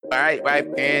Right. Yeah,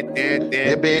 man.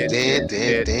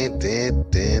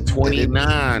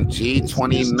 29, G,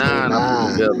 29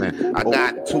 up in the 29. building. I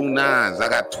got 2 nines. I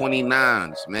got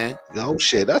 29s, man. Oh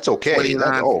shit, that's okay.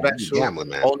 29 You special. gambling,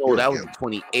 man. Oh, no, You're that was the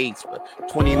 28s. But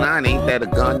 29, ain't that a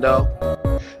gun, though?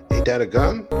 Ain't that a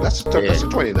gun? That's a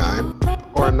 29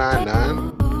 or a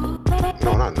 99.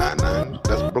 No, not 99.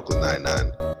 That's Brooklyn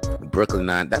 99. Brooklyn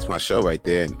 9, that's my show right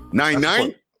there.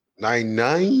 99?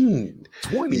 99.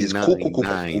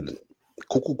 29.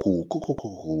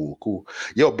 Cool.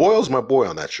 Yo, Boyle's my boy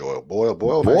on that show. Boyle,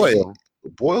 Boyle.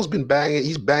 Boyle's been banging.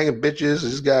 He's banging bitches.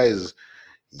 This guy he's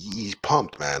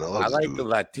pumped, man. I like the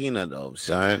Latina though,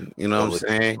 son. You know what I'm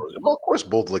saying? Well, of course,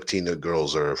 both Latina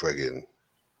girls are fucking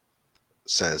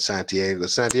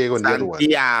Santiago, and the other one.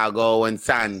 Santiago and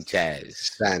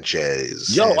Sanchez.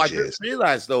 Yo, I just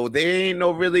realized though, there ain't no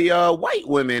really white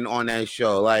women on that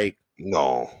show. Like,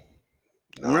 no.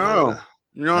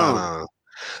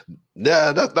 Yeah,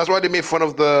 that's why they made fun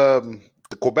of the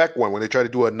Quebec one when they tried to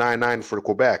do a 9-9 for the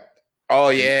Quebec. Oh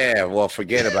yeah, well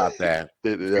forget about that.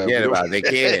 Forget about it. They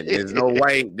can't. There's no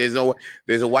white. There's a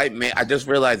white man. I just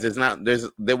realized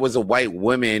there was a white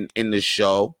woman in the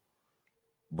show,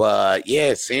 but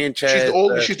yeah, Sanchez.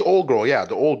 She's the old girl. Yeah,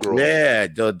 the old girl. Yeah,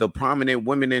 the prominent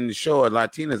women in the show are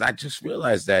Latinas. I just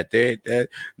realized that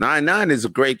 9-9 is a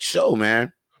great show,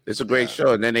 man. It's a great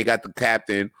show. And then they got the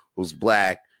captain who's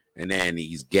black. And then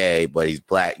he's gay, but he's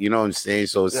black. You know what I'm saying?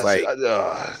 So it's they did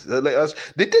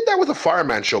that with a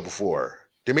fireman show before.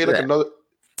 They made another.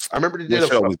 I remember they did what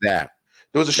show was that?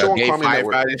 There was a show on Comedy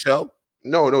Network. Show?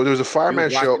 No, there was a fireman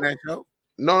show. show.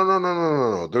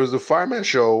 No. There was a fireman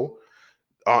show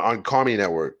on Comedy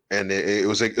Network, and it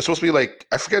was like it's supposed to be like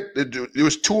I forget. There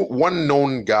was one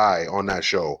known guy on that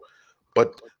show,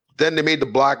 but then they made the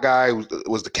black guy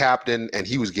was the captain, and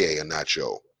he was gay on that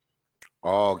show.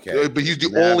 Oh, okay. But he's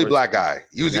the only black guy.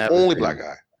 He was the only black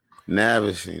guy.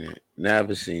 Never seen it.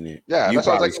 Yeah, that's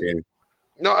what I was like.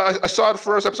 No, I saw the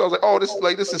first episode. I was like, oh,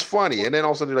 this is funny. And then all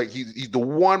of a sudden, like, he's the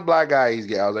one black guy he's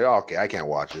gay. I was like, oh, okay, I can't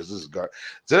watch this. This is garbage.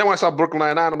 So then when I saw Brooklyn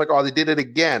Nine-Nine, I'm like, oh, they did it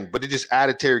again, but they just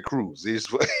added Terry Crews. Jeez.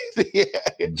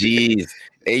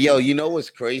 Hey, yo, you know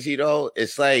what's crazy though?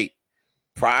 It's like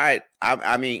Pride.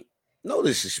 I mean, no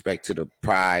disrespect to the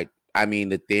Pride. I mean,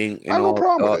 the thing. I have no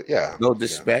problem with it. Yeah, no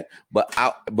disrespect.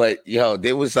 Yeah. But yo,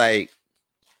 there was like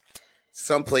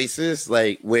some places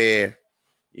like where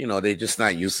they're just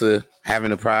not used to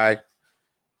having a pride,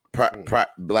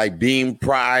 like being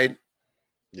pride,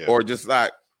 or just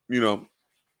not because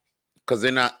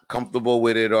they're not comfortable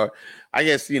with it, or I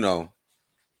guess it's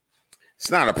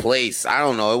not a place. I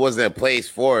don't know. It wasn't a place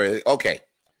for it. Okay,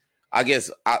 I guess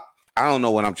I don't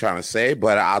know what I'm trying to say,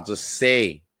 but I'll just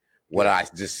say what I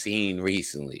just seen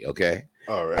recently. Okay.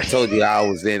 All right. I told you I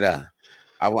was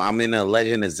I'm in a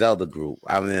Legend of Zelda group.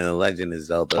 I'm in a Legend of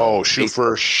Zelda. Oh, shoot,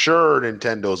 for sure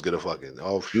Nintendo's gonna fucking.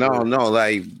 Oh, sure. No,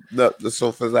 like the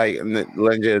Sofa's like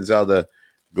Legend of Zelda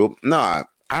group. No,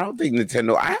 I don't think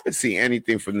Nintendo. I haven't seen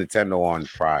anything from Nintendo on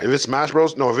Pride. If it's Smash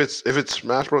Bros, no. If it's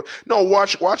Smash Bros, no.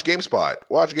 Watch GameSpot.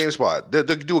 Watch GameSpot. They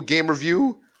do a game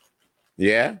review.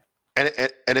 Yeah. And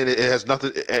it has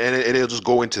nothing, and it'll just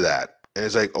go into that. And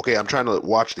it's like, okay, I'm trying to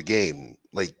watch the game.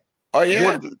 Like, oh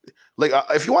yeah,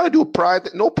 if you want to do a Pride,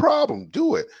 no problem,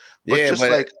 do it.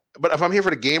 But but if I'm here for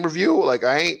the game review, like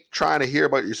I ain't trying to hear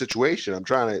about your situation. I'm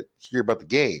trying to hear about the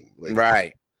game.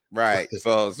 Like, right.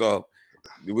 So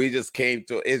we just came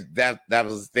to it. That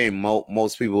was the thing.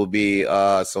 Most people will be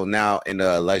so now in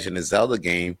the Legend of Zelda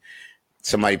game,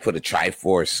 somebody put a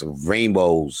Triforce of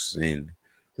rainbows and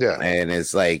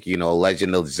it's like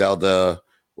Legend of Zelda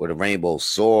with a rainbow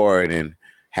sword and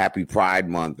Happy Pride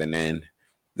Month, and then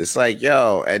it's like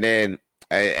and then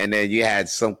you had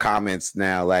some comments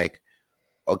now like,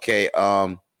 okay,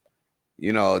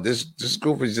 this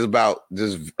group is just about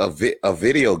just a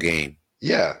video game.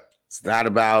 Yeah, it's not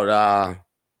about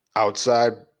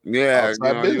outside. Yeah,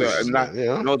 outside business.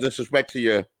 No disrespect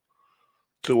to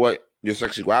what your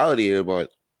sexuality is, but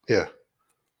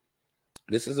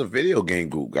this is a video game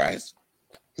group, guys.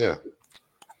 Yeah.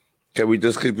 Can we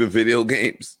just keep the video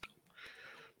games?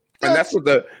 And that's what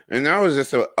and that was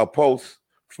just a post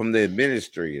from the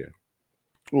administrator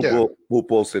who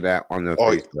posted that on the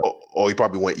Facebook. He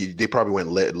probably went. They probably went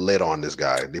lit on this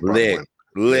guy. They probably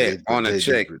lit on a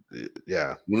chick.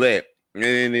 Yeah, lit. It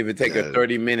didn't even take her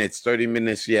 30 minutes. 30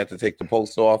 minutes. She had to take the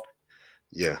post off.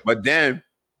 Yeah, but then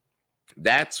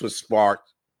that's what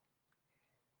sparked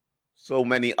so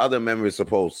many other members of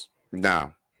post.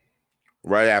 Now,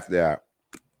 right after that.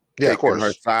 Yeah, of course.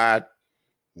 Her side.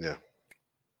 Yeah.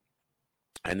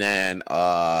 And then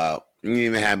you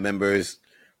even have members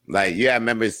Like you have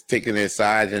members taking their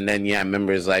sides, and then you have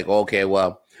members like, okay,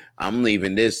 well, I'm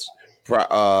leaving this, gay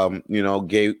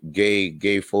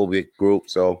phobic group,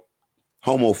 so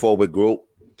homophobic group.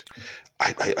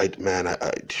 Like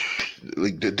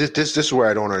this is where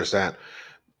I don't understand.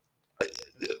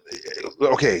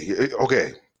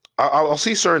 Okay. I'll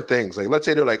see certain things. Like, let's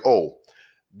say they're like, oh,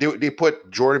 they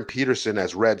put Jordan Peterson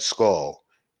as Red Skull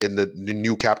in the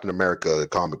new Captain America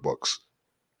comic books.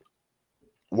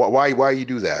 Why you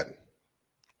do that?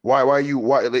 Why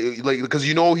like because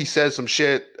he says some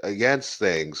shit against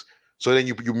things, so then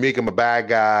you make him a bad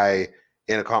guy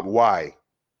in a comic. Why?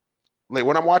 Like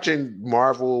when I'm watching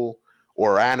Marvel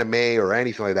or anime or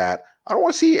anything like that, I don't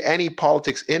want to see any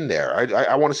politics in there.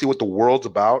 I want to see what the world's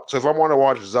about. So if I want to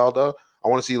watch Zelda, I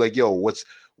want to see like,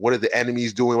 what are the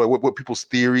enemies doing? What people's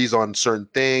theories on certain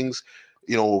things,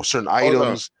 certain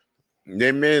items.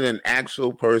 They made an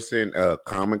actual person a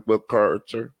comic book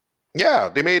character. Yeah,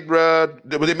 they made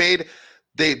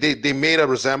they made a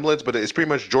resemblance, but it's pretty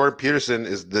much Jordan Peterson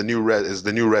is the new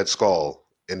Red Skull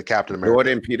in the Captain America.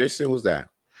 Jordan Peterson, who's that?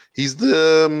 He's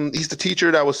the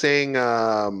teacher that was saying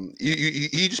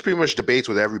he just pretty much debates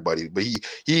with everybody, but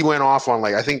he went off on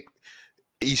like I think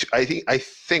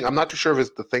I'm not too sure if it's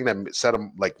the thing that set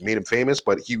him like made him famous,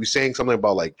 but he was saying something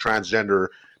about like transgender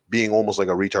being almost like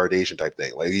a retardation type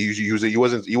thing. Like he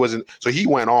wasn't. So he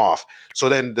went off. So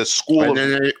then the school, and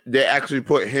then they actually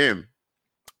put him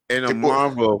in a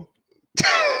Marvel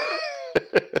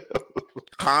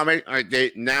comic. Like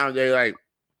they're like.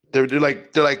 They're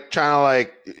like trying to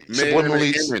like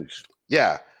subliminally,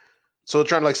 yeah. So they're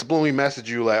trying to like subliminally message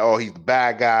you like, oh, he's the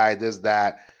bad guy, this,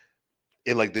 that,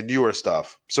 in like the newer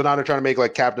stuff. So now they're trying to make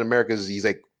like Captain America's. He's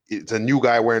like it's a new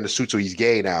guy wearing the suit, so he's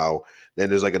gay now. Then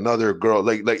there's like another girl,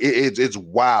 it's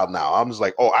wild now. I'm just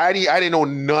like, oh, I didn't know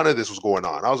none of this was going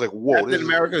on. I was like, whoa, Captain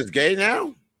America's gay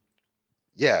now.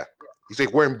 Yeah. He's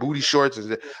like wearing booty shorts.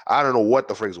 And I don't know what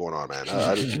the frick's going on, man.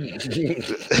 I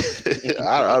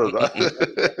don't know.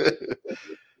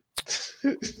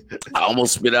 I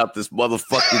almost spit out this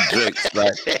motherfucking drink.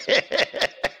 Like,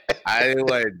 I didn't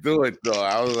want to do it though.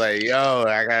 I was like, yo,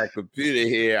 I got a computer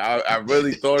here. I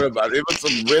really thought about it. It was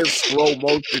some real slow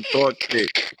motion thought shit.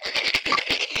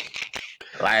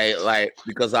 Like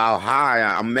because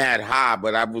I'm mad high,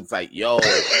 but I was like, yo,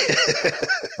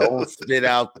 don't spit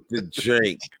out the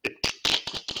drink.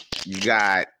 You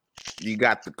got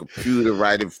the computer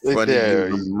right in front of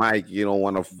you, the mic. You don't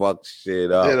want to fuck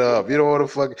shit up. You don't want to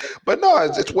fuck. But no,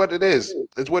 it's what it is.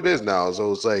 It's what it is now.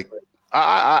 So it's like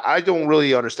I don't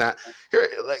really understand. Here,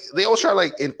 like they always try to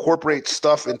like incorporate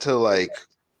stuff into like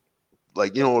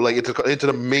into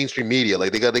the mainstream media.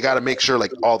 Like they got to make sure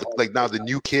like all the like now the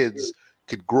new kids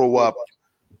could grow up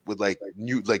with like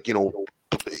new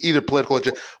either political.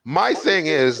 My thing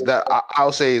is that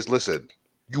I'll say is listen.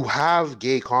 You have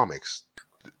gay comics.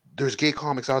 There's gay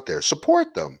comics out there.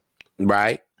 Support them.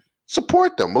 Right.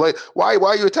 Support them. Like, why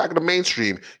are you attacking the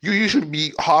mainstream? You should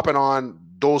be hopping on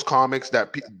those comics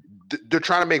that they're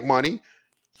trying to make money.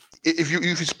 If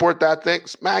you support that thing,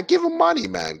 man, give them money,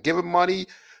 man. Give them money.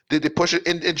 They push it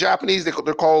in Japanese. They're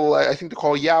called I think they're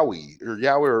called yaoi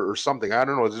or something. I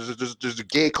don't know. There's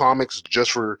gay comics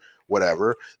just for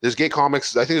whatever. There's gay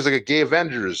comics. I think there's like a gay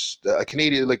Avengers, a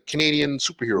Canadian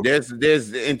superhero.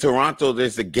 There's in Toronto.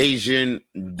 There's the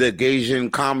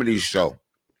Gaysian comedy show.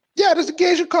 Yeah, there's a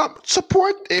Gaysian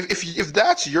support. If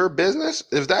that's your business,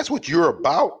 if that's what you're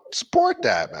about, support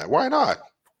that, man. Why not?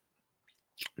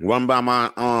 Run by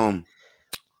my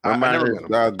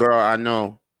girl I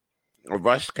know,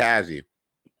 Rush Kazi.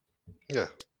 Yeah.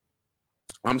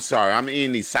 I'm sorry. I'm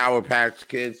eating these Sour Patch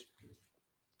Kids.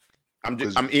 I'm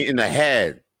eating the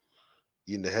head.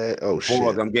 Eating the head? Oh, shit.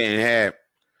 I'm getting head.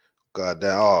 God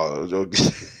damn. Oh,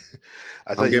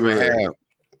 I thought you were head.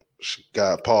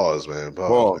 God, pause, man.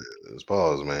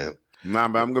 Pause. Man. Nah,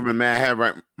 but I'm giving mad head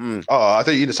right. Oh, I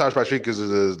thought you eating the Sour Patch because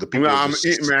of the people. No, I'm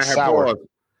eating mad head. Pause.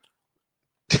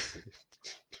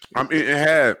 I'm eating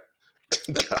head.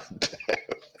 God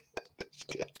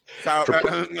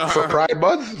damn. For Pride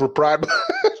Month? For Pride Month?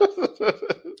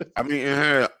 I'm eating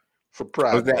head. For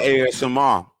Pride. What's that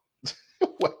ASMR?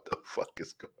 What the fuck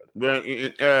is going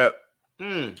on?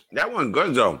 That one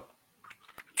good though.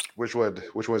 Which one?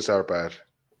 Which one's Sour Patch?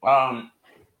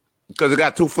 Because it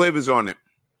got 2 flavors on it.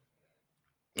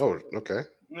 Oh, okay.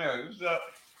 Yeah, it's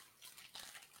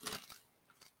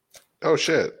Oh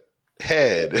shit.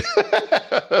 Head.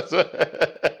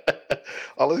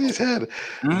 All of these head.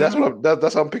 Mm-hmm. That's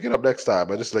what I'm picking up next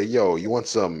time. I just like, yo, you want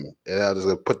some? And I'll just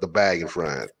put the bag in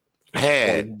front.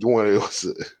 Head.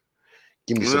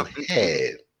 Give me some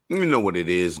head. You know what it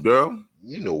is, girl.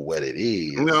 You know what it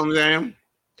is. You know what I'm saying?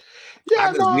 Yeah,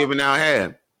 I'm just giving out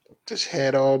head. just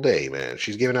head all day, man.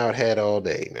 She's giving out head all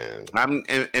day, man.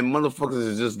 And motherfuckers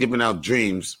is just giving out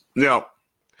dreams. You know,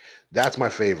 That's my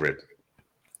favorite.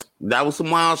 that was some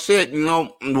wild shit. You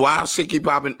know, wild shit keep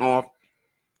popping off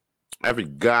every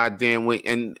goddamn week.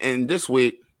 And this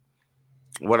week,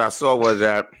 what I saw was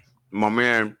that my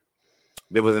man,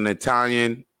 there was an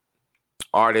Italian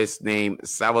artist named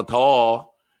Salvatore.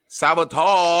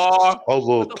 Although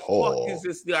What the fuck tall. is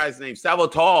this guy's name?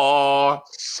 Salvatore.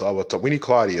 We need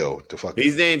Claudio to fucking.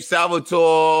 His name's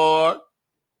Salvatore.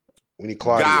 We need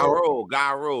Claudio. Garu.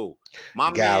 Garu.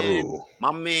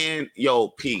 My man, yo,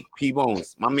 P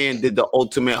Bones. My man did the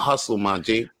ultimate hustle, my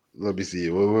G. Let me see.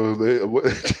 Tell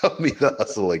me the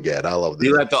hustle again. I love this.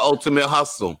 He like the ultimate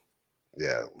hustle.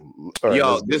 Yeah. All right,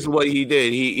 yo, this is what he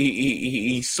did.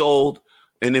 He sold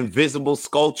an invisible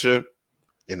sculpture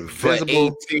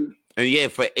invisible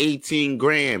for 18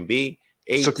 grand, B.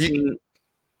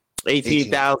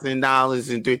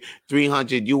 $18,000 and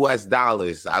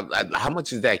 $300. How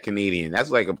much is that Canadian? That's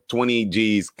like a 20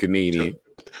 G's Canadian.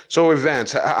 So,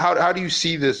 Vance, how do you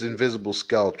see this invisible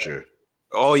sculpture?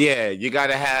 Oh yeah, you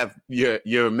gotta have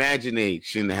your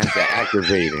imagination has to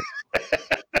activate it.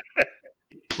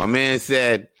 My man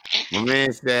said,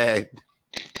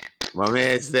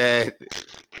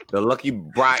 the lucky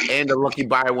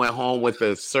buyer went home with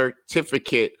a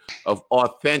certificate of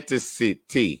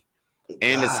authenticity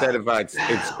and a set of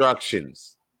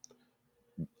instructions.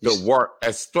 The work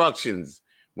instructions.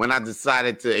 When I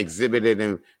decided to exhibit it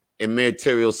in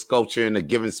material sculpture in a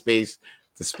given space,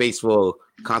 the space will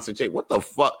concentrate. What the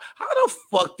fuck? How the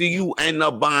fuck do you end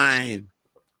up buying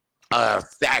a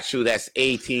statue that's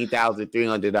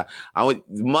 $18,300?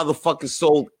 Motherfucker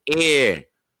sold air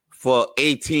for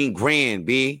 18 grand,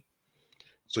 B.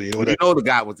 So you know the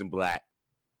guy was in black.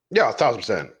 Yeah,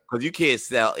 1,000%. Because you can't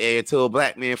sell air to a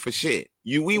black man for shit.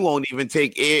 We won't even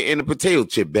take air in a potato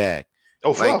chip bag.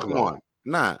 Oh, fuck, come on.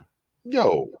 Nah.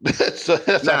 Yo, that's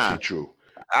actually true.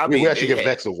 We actually get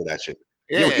vexed over that shit.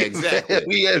 Yeah, exactly.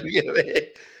 we get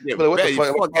but what the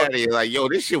fuck out of here? Like, yo,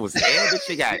 this shit was air. This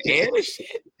shit got air. This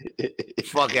shit.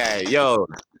 Fuck out of here. Yo,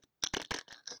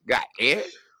 got air.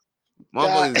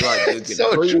 Motherfuckers like,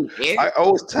 so true. Air? I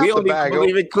always tap the bag. We don't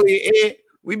even clear air.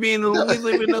 We live in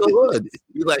the hood.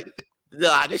 You like,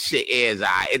 nah, this shit air is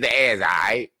alright. The air is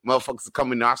alright. Motherfuckers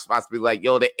come in our spots be like,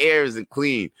 yo, the air isn't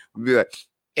clean. We be like,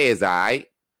 air's alright.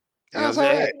 You know what I'm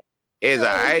saying? It's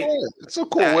all right. It's so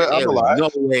cool. I'm alive.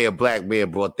 No way a black man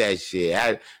brought that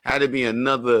shit. Had to be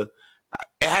another.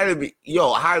 It had to be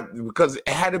because it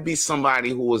had to be somebody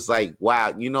who was like,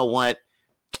 wow, you know what?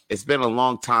 It's been a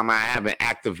long time. I haven't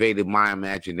activated my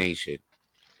imagination.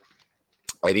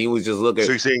 And he was just looking.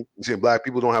 So you saying black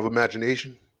people don't have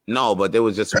imagination? No, but there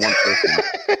was just one person.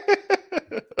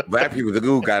 Black people, the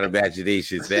who got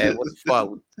imaginations, man. What the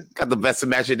fuck? Got the best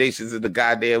imaginations in the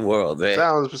goddamn world, man.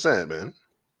 1,000%, man.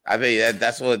 I think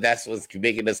that's what's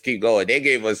making us keep going. They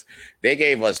gave us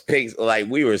pigs like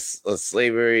we were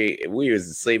slavery. We were in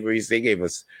slavery. So they gave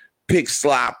us pig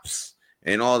slops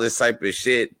and all this type of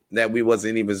shit that we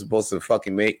wasn't even supposed to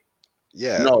fucking make.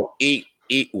 Yeah. No, eat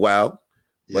well.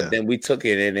 But then we took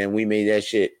it and then we made that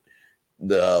shit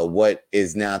the what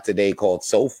is now today called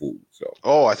soul food. So.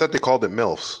 Oh, I thought they called it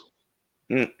MILFs.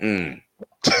 Mm-mm.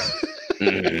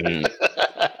 Mm-mm.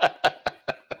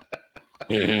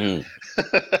 Mm-hmm.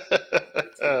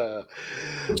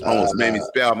 Almost made me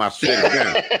spell my shit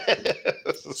again.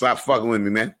 Stop fucking with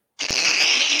me, man.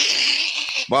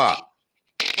 Bob.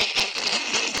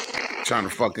 Trying to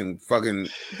fucking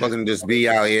just be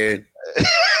out here.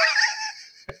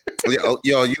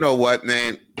 Yo, you know what,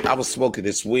 man? I was smoking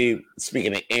this weed.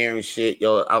 Speaking of air and shit,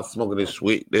 yo, I was smoking this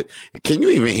weed. Can you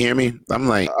even hear me? I'm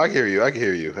like, I can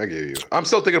hear you. I'm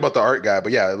still thinking about the art guy,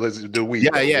 but yeah, let's do weed.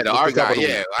 Yeah, the art guy.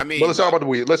 Yeah, I mean, but let's talk about the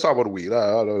weed. That's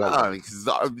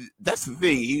the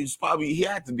thing. He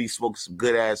had to be smoking some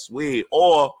good ass weed,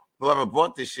 or whoever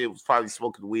bought this shit was probably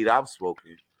smoking the weed I'm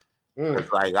smoking.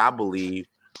 It's like I believe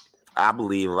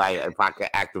like if I could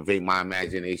activate my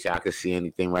imagination, I could see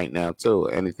anything right now too.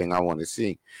 Anything I want to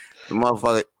see. The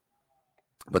motherfucker.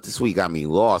 But this week got me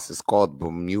lost. It's called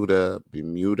Bermuda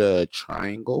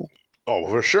Triangle. Oh,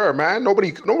 for sure, man.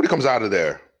 Nobody comes out of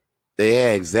there.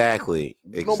 Yeah, exactly.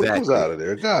 Nobody comes out of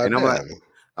there. God and damn.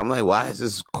 I'm like, why is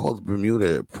this called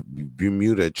Bermuda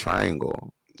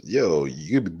Triangle? Yo,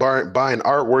 you could be buying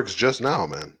artworks just now,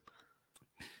 man.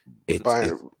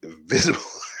 Buying visible.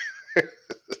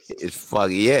 It's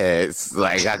fuck yeah. It's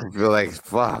like I can feel like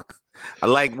fuck.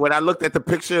 Like when I looked at the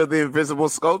picture of the invisible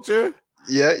sculpture.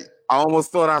 Yeah, I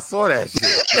almost thought I saw that shit.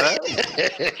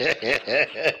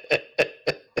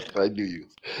 I knew you.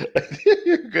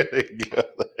 You're gonna go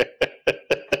there.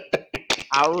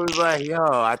 I was like, yo,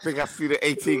 I think I see the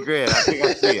 18 grand. I think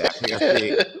I see it. I think I see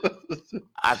it.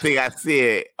 I think I see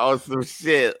it on some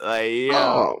shit. Like, yo.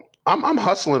 Oh, I'm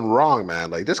hustling wrong,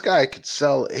 man. Like this guy could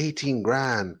sell 18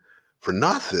 grand for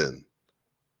nothing.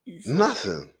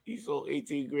 Nothing. He sold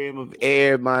 18 grams of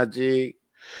air, my G.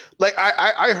 Like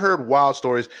I heard wild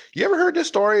stories. You ever heard this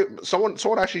story? Someone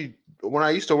actually, when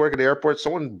I used to work at the airport,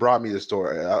 someone brought me the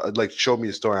story. Like showed me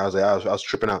the story. I was like, I was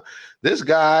tripping out. This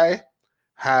guy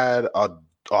had a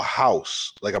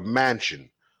house, like a mansion,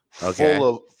 Okay.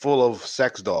 full of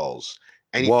sex dolls,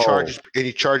 and Whoa.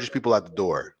 he charges people at the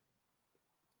door.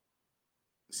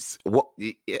 What?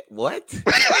 What?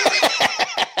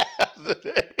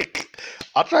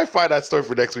 I'll try to find that story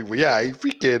for next week. But yeah, he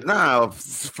freaking. Nah,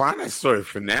 find that story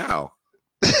for now.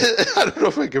 I don't know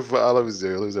if I can find. Let me see.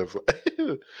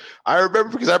 I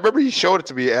remember because I remember he showed it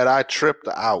to me and I tripped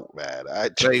out, man.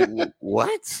 Like,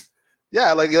 what?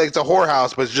 Yeah, like it's a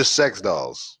whorehouse, but it's just sex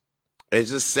dolls. It's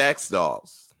just sex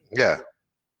dolls. Yeah.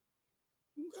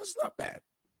 That's not bad.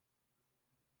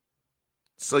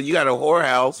 So you got a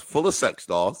whorehouse full of sex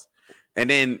dolls, and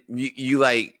then you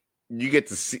get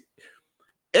to see.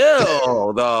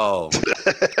 Ew, though.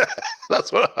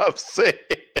 That's what I'm saying.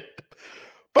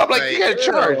 But like, you get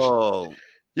charged.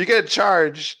 You get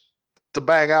charged to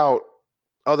bang out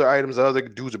other items that other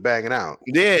dudes are banging out.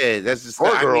 Yeah, that's just.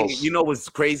 Or girls. Mean, you know what's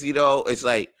crazy though? It's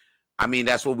like, I mean,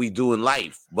 that's what we do in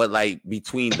life. But like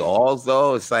between dolls,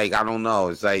 though, it's like I don't know.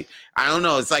 It's like I don't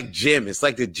know. It's like gym. It's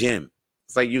like the gym.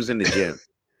 It's like using the gym.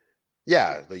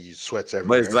 Yeah, like you sweats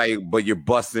everywhere. But it's like, but you're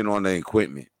busting on the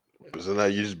equipment. So now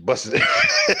you just busted.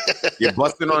 You're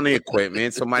busting on the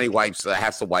equipment. Somebody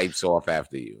has to wipe off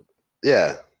after you.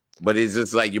 Yeah. But it's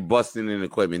just like you're busting in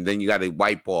equipment. Then you got to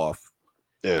wipe off.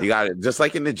 Yeah. You got to, just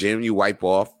like in the gym, you wipe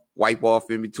off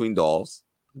in between dolls.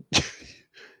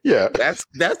 Yeah. That's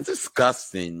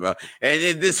disgusting, bro. And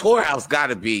then this whorehouse got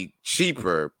to be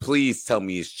cheaper. Please tell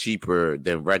me it's cheaper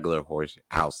than regular horse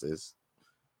houses.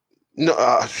 No,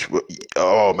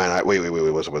 oh man! Wait!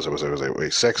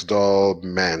 Wait! Sex doll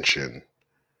mansion.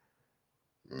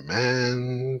 All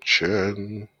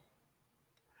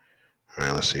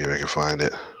right, let's see if I can find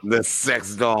it. The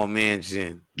sex doll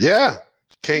mansion. Yeah,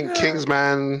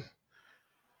 Kingsman.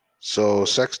 So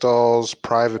sex dolls,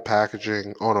 private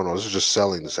packaging. Oh no, this is just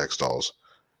selling the sex dolls.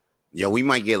 Yeah, we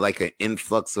might get like an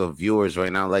influx of viewers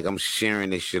right now. Like I'm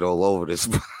sharing this shit all over this.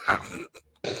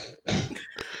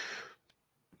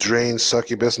 Drain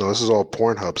succubus. No, this is all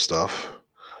Pornhub stuff.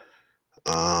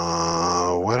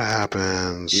 What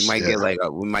happens? We might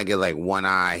get like one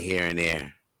eye here and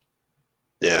there.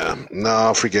 Yeah,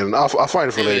 no, freaking. I'll find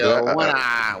it for later. One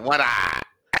eye.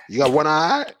 You got one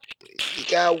eye. You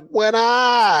got one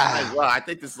eye. Well, I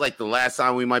think this is like the last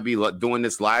time we might be doing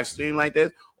this live stream like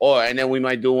this, and then we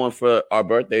might do one for our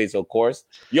birthdays, of course.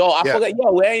 I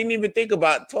forgot. We didn't even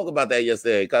talk about that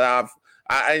yesterday because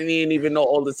I didn't even know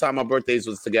all the time our birthdays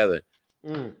was together.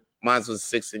 Mine was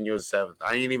 6th and yours 7th.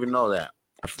 I didn't even know that.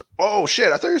 Oh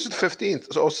shit! I thought yours was the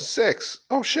 15th. So it's the 6th.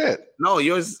 Oh shit! No,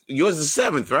 yours is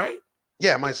 7th, right?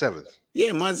 Yeah, mine's 7th.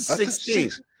 Yeah, mine's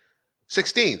 16th.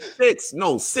 16th. 6.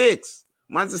 No, 6.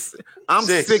 Mine's I'm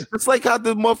 6. Just like how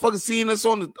the motherfucker seeing us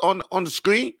on the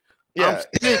screen. Yeah. I'm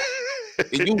 6.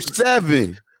 And you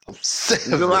 7. I'm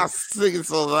 7. July 6th,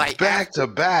 so like back to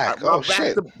back. Oh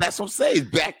shit! That's what I'm saying.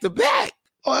 Back to back.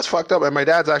 Oh, that's fucked up. And my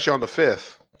dad's actually on the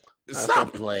 5th.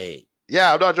 Stop playing.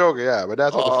 Yeah, I'm not joking. Yeah, my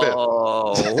dad's on the 5th.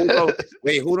 Oh,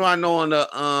 who do I know on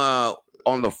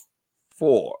the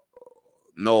 4th?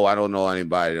 No, I don't know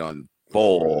anybody on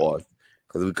 4th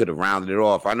because we could have rounded it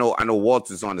off. I know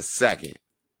Walter's on the 2nd.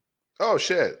 Oh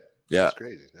shit! Yeah, that's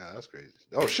crazy. Yeah, that's crazy.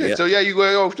 Oh shit! Yeah. So yeah, you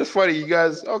go. Oh, just funny. You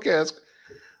guys. Okay,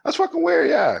 that's fucking weird.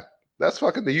 Yeah, that's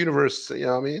fucking the universe. You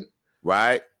know what I mean?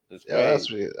 Right. Yeah, I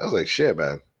was like shit,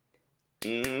 man.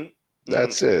 Mm-hmm.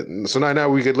 That's it. So now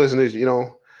we could listen to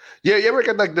Yeah, you ever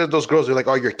get like those girls who are like,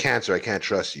 "Oh, you're cancer. I can't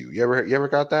trust you." You ever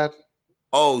got that?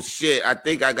 Oh shit! I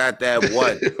think I got that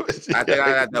once. I think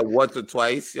I got that once or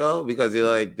twice, yo, because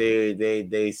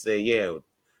they say, yeah,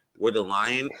 we're the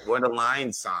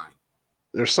lion sign.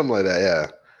 There's something like that, yeah.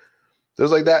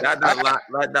 There's like that.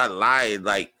 Not lied,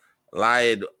 like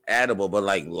lied edible, but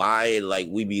like lied, like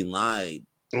we be lying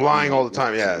all the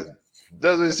time, yeah.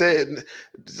 Doesn't say it.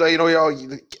 So y'all.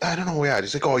 I don't know. Yeah,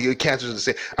 it's like, oh, your cancer's the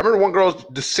same. I remember one girl,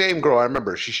 the same girl. I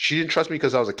remember she didn't trust me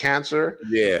because I was a cancer.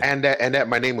 Yeah, and that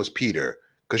my name was Peter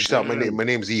because she thought my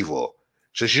name's evil.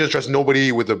 So she doesn't trust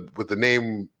nobody with the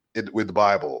name with the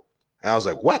Bible. And I was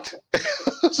like, what? I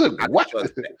was like, what?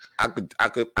 I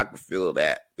could feel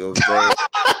that. You know what I'm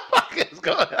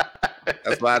saying?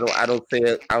 That's why I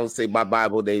don't say my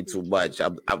Bible name too much.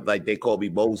 I'm like they call me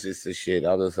Moses and shit.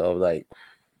 I'm like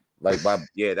that's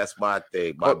my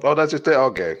thing. Oh, that's your thing.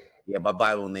 Okay. My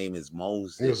Bible name is Who's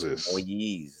Moses or this?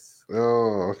 Moise.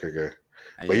 Oh, okay, okay.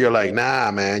 But And you're like,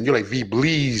 nah, man. You're like V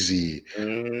Bleezy.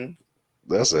 mm-hmm.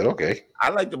 That's it. Okay. I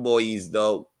like the Moise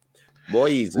though.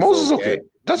 Moise is Moses is okay. okay.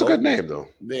 That's a good Moses, name though.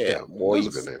 yeah, That's a good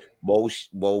Moise, name.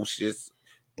 Moses,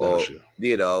 or Gotcha.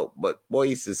 but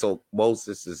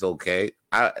Moses is okay.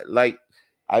 I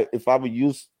if I would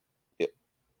use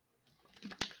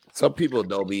some people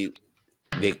know me,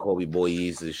 they call me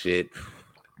Moise and shit,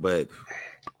 but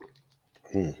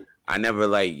I never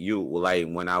like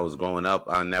when I was growing up,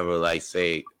 I never like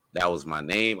say that was my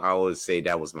name. I always say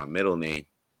that was my middle name.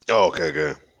 Oh, okay,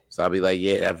 okay. So I'll be like,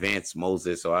 yeah, that Vance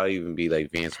Moses, or I'll even be like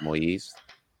Vance Moise.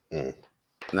 Not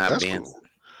That's Vance cool.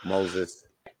 Moses,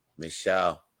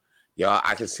 Michelle. Y'all,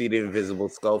 I can see the invisible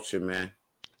sculpture, man.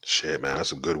 Shit, man. That's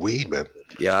some good weed, man.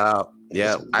 Yeah. I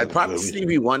That's probably good weed.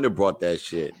 Stevie Wonder brought that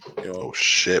shit. You know? Oh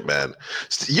shit, man.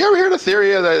 You ever hear the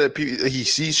theory that he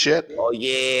sees shit? Oh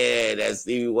yeah, that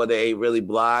Stevie Wonder ain't really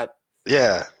blind.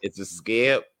 Yeah. It's a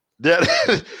scare. Yeah.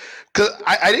 Cause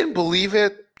I didn't believe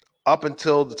it up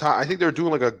until the time. I think they were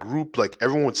doing like a group, like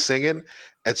everyone was singing,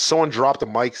 and someone dropped a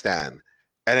mic stand,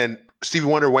 and then Stevie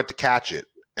Wonder went to catch it,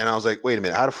 and I was like, wait a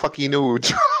minute, how the fuck he knew we were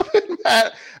dropping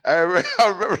that? I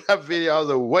remember that video. I was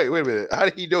like, wait a minute, how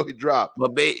did he know he dropped?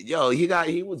 But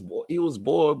he was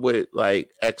bored with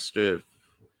like extra,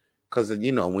 because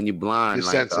when you're blind, His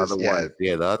like the senses, other yeah. ones,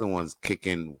 the other ones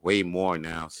kicking way more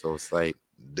now. So it's like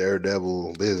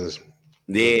Daredevil business.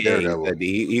 yeah, Daredevil.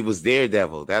 he was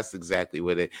Daredevil. That's exactly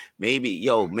what it.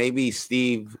 Maybe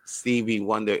Stevie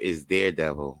Wonder is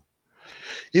Daredevil.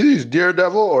 Either he's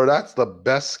Daredevil or that's the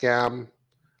best scam.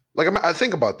 Like I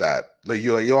think about that. Like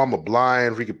you're like, yo, I'm a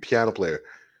blind freaking piano player,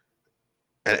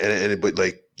 and but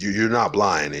like you're not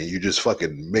blind and you just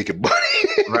fucking making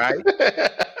money, Right?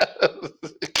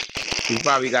 He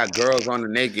probably got girls on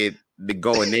the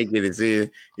going naked and see.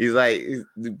 He's like,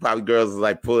 probably girls is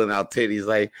like pulling out titties.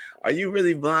 Like, are you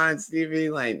really blind, Stevie?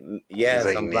 Like, yes,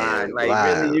 like, I'm man, blind.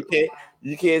 Like, really,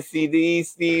 you can't see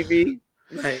these, Stevie?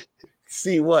 Like,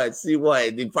 see what? See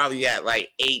what? They probably got like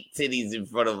 8 titties in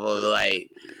front of him. Like,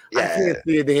 I can't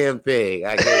see a damn thing.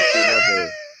 I can't see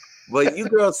nothing. But you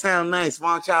girls sound nice.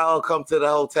 Why don't y'all all come to the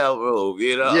hotel room?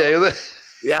 Yeah,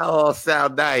 y'all all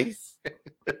sound nice.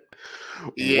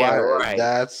 Yeah, why? right.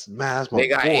 That's my They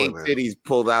got boy, 8 man. titties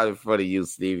pulled out in front of you,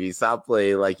 Stevie. Stop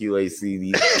playing like you ain't see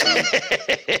these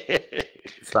titties.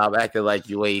 Stop acting like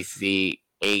you ain't see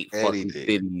 8 fucking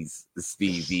titties,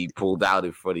 Stevie, pulled out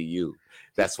in front of you.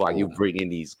 That's why you bringing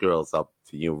these girls up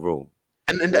to your room.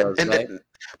 But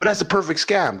that's a perfect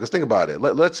scam. Because think about it.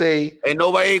 Let's say and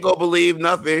nobody ain't gonna believe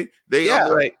nothing. They gonna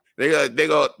be like,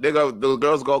 the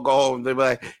girls gonna go home. They be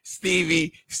like,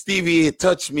 Stevie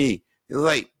touched me. It's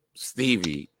like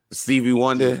Stevie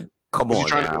Wonder. Come on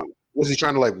now. Was he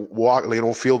trying to like walk? Like,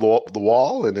 feel the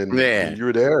wall, and then you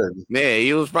were there. And... Yeah,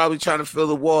 he was probably trying to feel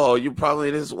the wall. You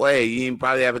probably this way. You didn't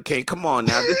probably have a cane. Come on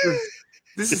now,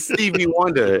 this is Stevie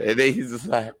Wonder, and then he's just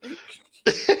like,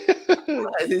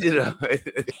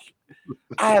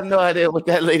 I have no idea what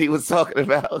that lady was talking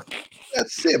about.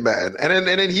 That's it, man. And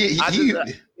then he I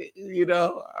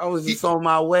was just on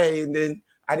my way, and then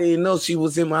I didn't know she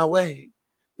was in my way.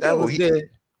 That was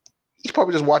it. He's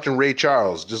probably just watching Ray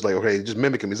Charles, just like, okay, just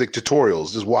mimic him. He's like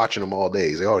tutorials, just watching him all day.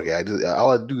 He's like, okay, all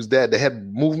I do is the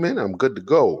head movement. I'm good to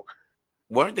go.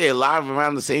 Weren't they alive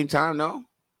around the same time, though?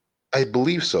 I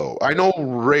believe so. I know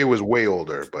Ray was way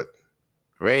older, but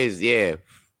Ray's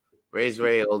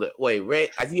way older.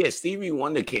 Wait, Stevie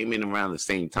Wonder came in around the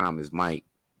same time as Mike.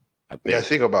 I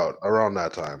think about around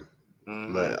that time.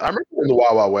 Mm-hmm. I remember the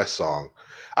Wild Wild West song.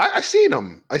 I seen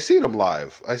him. I seen him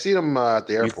live. I seen him at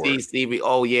the airport. You see Stevie?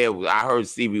 Oh yeah, I heard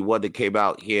Stevie Wonder came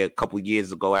out here a couple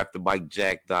years ago after Mike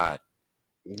Jack died.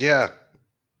 Yeah,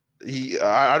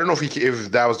 I don't know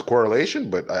if that was the correlation,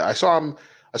 but I saw him.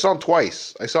 I saw him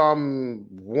twice. I saw him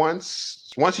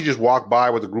once. Once he just walked by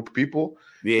with a group of people.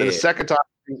 Yeah. Then the second time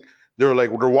they're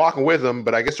walking with him,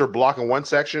 but I guess they're blocking one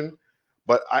section.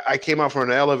 But I came out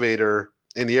from an elevator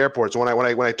in the airport. So when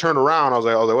I turned around, I was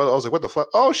like, what the fuck?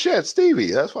 Oh shit,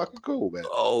 Stevie, that's fucking cool, man.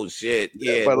 Oh shit,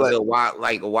 yeah. But was it a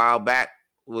while back?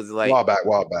 Was it like a while back?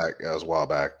 Yeah, it was a while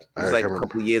back. It was like a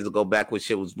couple years ago back when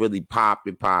shit was really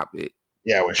popping.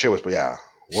 Yeah, when shit was, yeah.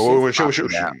 When shit was,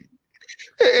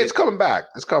 it's coming back.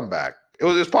 It's coming back. It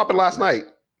was popping last night.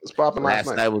 It's popping last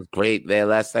night. Last night was great, man.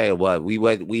 Last night, what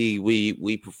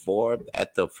we performed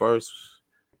at the first.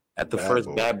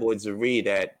 Bad Boys of Reed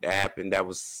that happened, that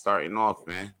was starting off,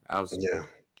 man.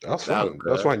 That's That was fun.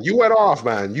 That's good. fun. You went off,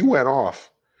 man. You went off.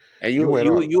 And You went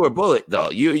off. you were bullet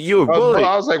though. You were bullet.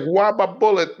 I was like, why my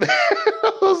bullet?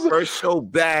 I was like, First show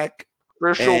back,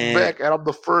 first show and back, and I'm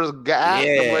the first guy. I'm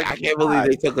yeah, like, I can't believe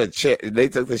they took they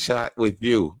took the shot with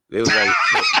you. It was like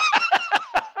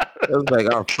it was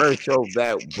like our first show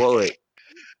back bullet,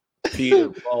 Peter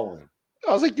Bowen.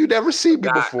 I was like, you never seen me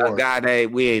A before. guy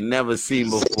that we ain't never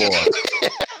seen before.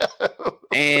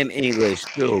 And English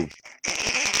too.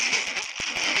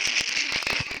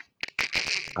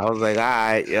 I was like, all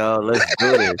right, yo, let's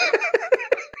do this.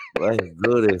 Let's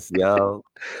do this, yo.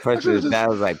 Pressure. That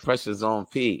was like pressure's on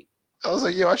Pete. I was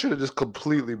like, yo, I should have just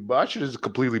completely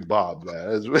bobbed,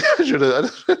 man. I should have.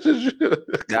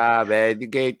 Nah, man, you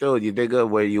came through. You did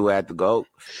good where you had to go.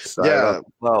 Yeah.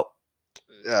 Well,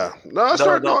 yeah. No, I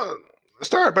started,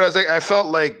 but I felt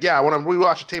like, yeah, when I'm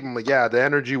rewatching tape, I'm like, yeah, the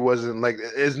energy wasn't like,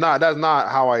 that's not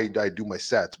how I do my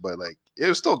sets, but like, it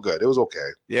was still good. It was okay.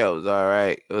 Yeah, it was all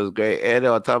right. It was great. And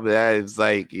on top of that, it's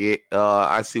like, yeah,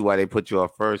 I see why they put you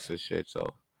up first and shit.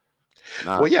 So,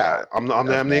 well, yeah, I'm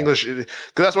the English, because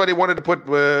that's why they wanted to put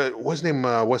what's his name?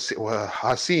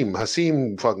 Hasim.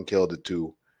 Hasim fucking killed it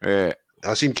too. Yeah,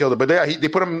 Hasim killed it, but they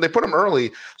put him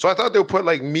early. So I thought they would put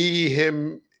like me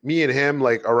and him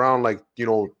like around like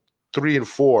 3 and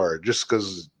 4, just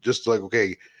like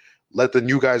okay, let the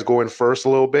new guys go in first a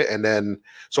little bit, and then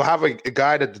so have a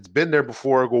guy that's been there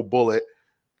before go bullet,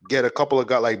 get a couple of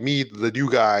guys like me, the new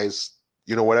guys,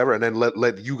 whatever, and then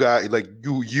let you guys like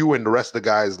you and the rest of the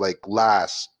guys like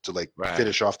last to like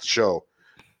finish off the show.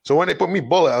 So when they put me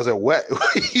bullet, I was like, "What?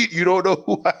 You don't know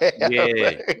who I am?" Yeah,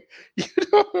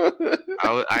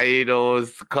 I didn't know it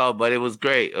was to come, but it was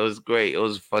great. It was great. It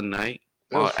was a fun night.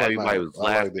 Everybody was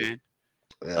laughing.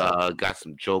 Yeah. Got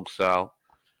some jokes out.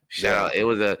 Shout out. It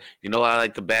was I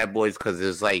like the Bad Boys because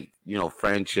it's like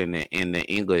French and the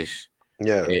English.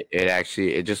 Yeah, it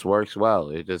actually just works well.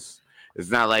 It's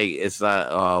not like it's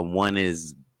not one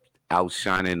is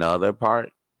outshining the other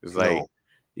part. It's like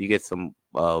you get some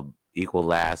equal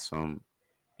laughs from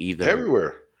either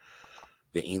everywhere,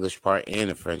 the English part and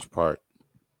the French part.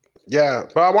 Yeah,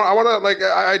 but I want to like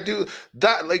I do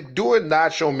that, like doing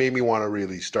that show made me want to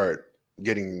really start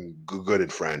getting good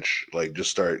at French, like just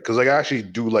start, because like I actually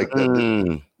do like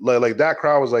that. Like that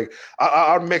crowd was like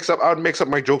I would mix up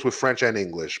my jokes with French and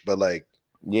English, but like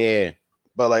I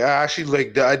actually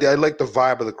like I like the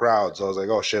vibe of the crowd, so I was like,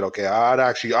 oh shit, okay,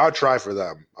 I'll try for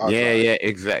them. Yeah,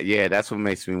 exactly. Yeah, that's what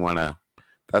makes me wanna.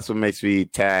 That's what makes me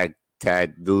tag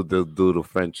do the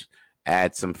French,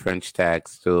 add some French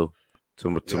tags to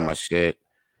my shit.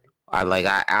 I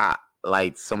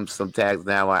like some tags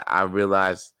now. I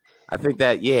realized. I think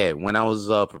that when I was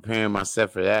preparing my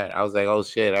set for that, I was like, oh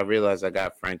shit, I realized I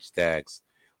got French tags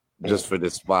just for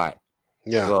this spot.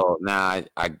 Yeah. So now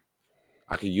I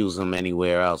could use them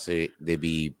anywhere else. They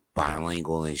be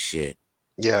bilingual and shit.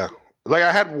 Yeah. Like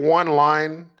I had one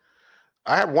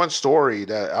story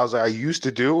that I used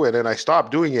to do, and then I stopped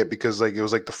doing it because like it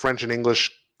was like the French and English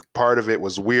part of it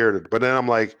was weird. But then I'm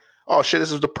like, oh shit,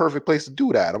 this is the perfect place to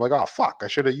do that. I'm like, oh fuck, I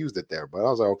should have used it there. But I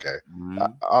was like, okay,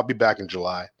 I'll be back in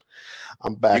July.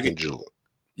 I'm back in July.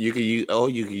 You could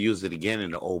use it again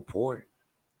in the old port.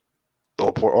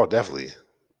 Old port, oh definitely.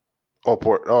 Old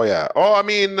port, oh yeah. Oh, I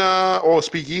mean,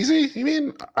 Speakeasy. You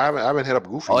mean I haven't hit up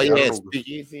Goofy. Oh yeah,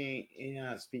 Speakeasy.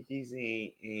 Yeah,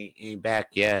 Speakeasy ain't back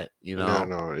yet.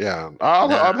 No, yeah.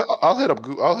 I'll hit up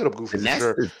Goofy. The Nest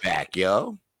is back,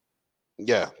 yo.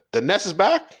 Yeah, the Nest is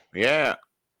back. Yeah,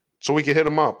 so we can hit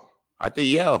him up. I think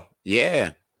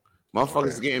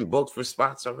motherfuckers getting booked for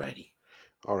spots already.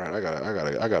 All right, I gotta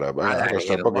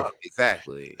start booking.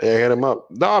 Exactly. Yeah, hit him up.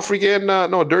 No,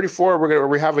 freaking Dirty Four.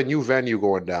 We have a new venue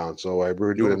going down, so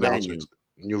we're doing announcements.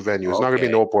 New venue. It's not gonna be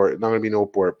Newport. Not gonna be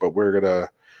Newport, but we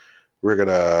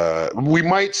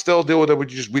might still deal with it. We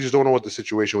just don't know what the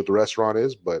situation with the restaurant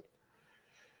is, but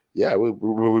yeah,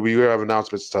 we have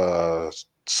announcements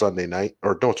Sunday night,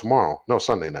 or no, tomorrow. No,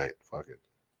 Sunday night. Fuck it.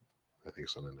 I think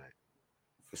Sunday night.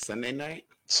 For Sunday night.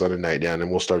 Sunday night, yeah, and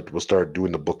then we'll start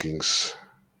doing the bookings.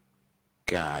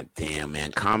 God damn,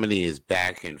 man! Comedy is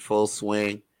back in full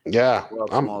swing. Yeah,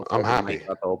 I'm happy.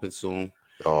 About to open soon.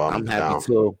 Oh, I'm happy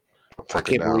too. I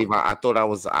can't believe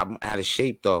I'm out of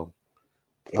shape though.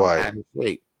 Why? I'm out of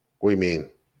shape. What do you mean?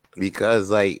 Because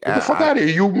like, get the fuck out of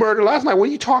here! You murdered last night. What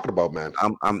are you talking about, man?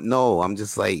 I'm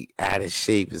just like out of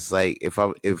shape. It's like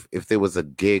if there was a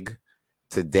gig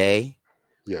today,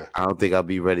 I don't think I'll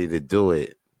be ready to do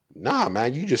it. Nah,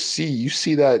 man, you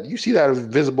see that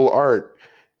invisible art,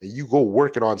 and you go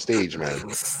work it on stage, man.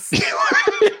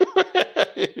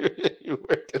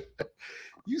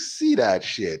 You see that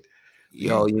shit.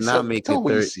 Yo, you're not making Tell me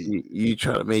what you 30. see. You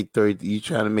trying to make 30. You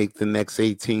trying to make the next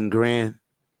 18 grand,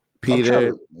 I'm trying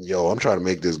Peter? to, I'm trying to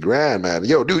make this grand, man.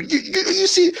 Yo, dude, you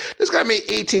see, this guy made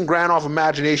 18 grand off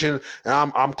imagination, and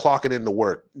I'm clocking in the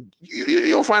work. You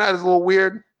don't find that a little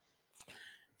weird?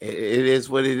 It is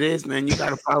what it is, man. You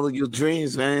gotta follow your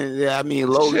dreams, man. Yeah, I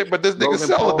mean, Shit, but this nigga Logan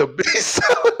selling Paul. the base.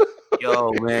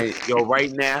 Yo, man, yo,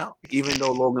 right now, even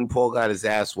though Logan Paul got his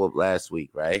ass whooped last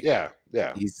week, right? Yeah.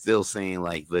 He's still saying,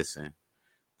 like, listen,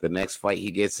 the next fight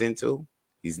he gets into,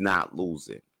 he's not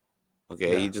losing.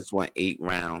 Okay, he just won 8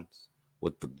 rounds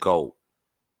with the GOAT.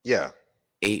 Yeah.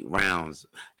 8 rounds.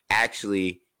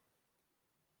 Actually,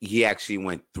 he actually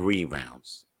went 3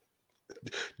 rounds.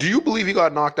 Do you believe he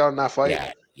got knocked out in that fight?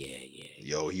 Yeah.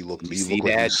 Yo, he looked like that? he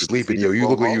was sleeping. Yo, you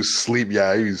look like you was sleeping.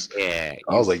 Yeah, he was. Yeah.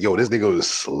 I was like, yo, this nigga was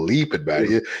sleeping,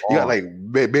 man. You got like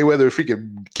Mayweather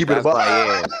freaking keeping it up.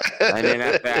 Yeah. And then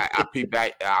after that, I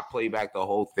play back the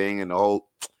whole thing and the whole.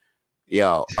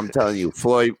 Yo, I'm telling you,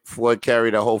 Floyd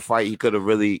carried the whole fight. He could have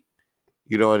really,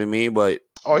 you know what I mean? But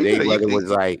Mayweather was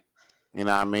like, you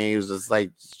know what I mean? He was just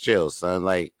like, chill, son.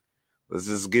 Like, let's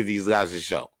just give these guys a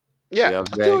show. Yeah,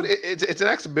 you know dude, it's an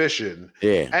exhibition.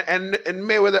 Yeah, and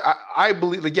Mayweather, I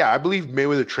believe, I believe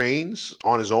Mayweather trains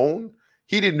on his own.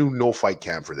 He didn't do no fight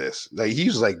camp for this. Like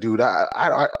he's like, dude,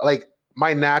 I like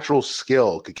my natural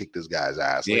skill could kick this guy's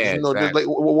ass. Like, yeah, like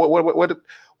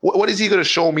what is he gonna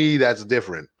show me that's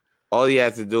different? All he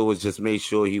had to do was just make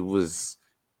sure he was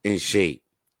in shape.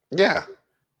 Yeah,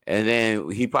 and then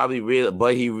he probably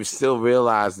but he still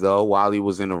realized though while he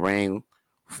was in the ring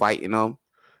fighting him.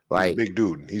 Like, he's a big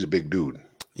dude. He's a big dude.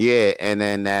 Yeah, and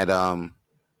then that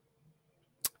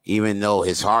even though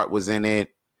his heart was in it,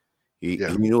 he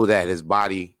knew that his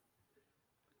body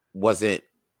wasn't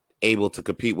able to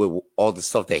compete with all the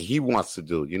stuff that he wants to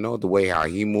do. You know, the way how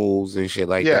he moves and shit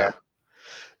like that.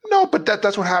 No, but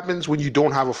that's what happens when you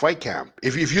don't have a fight camp.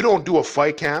 If you don't do a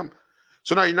fight camp,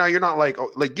 so now you're not like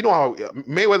you know how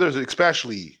Mayweather's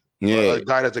especially a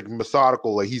guy that's like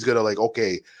methodical. Like he's gonna like,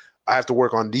 okay, I have to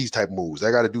work on these type moves.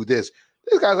 I got to do this.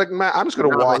 This guy's like, man, I'm just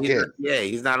gonna walk in.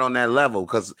 He's not on that level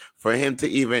because for him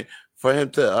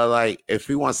to like, if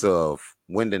he wants to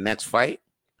win the next fight,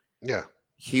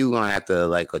 he's gonna have to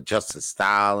like adjust his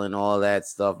style and all that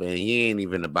stuff, and he ain't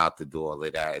even about to do all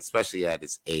of that, especially at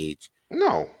his age.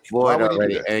 No, Floyd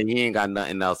already, and he ain't got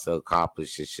nothing else to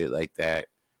accomplish and shit like that.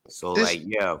 So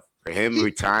for him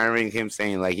retiring, him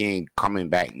saying like he ain't coming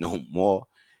back no more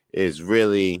is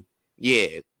really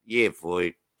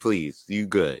Floyd, please, you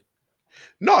good.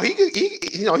 No,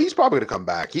 he's probably gonna come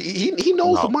back. He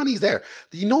knows the money's there.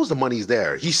 He knows the money's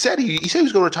there. He said he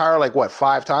was gonna retire like what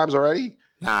 5 times already.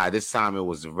 Nah, this time it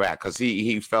was a wrap because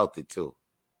he felt it too.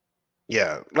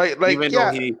 Yeah, like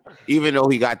even though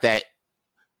he got that,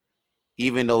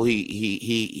 even though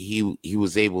he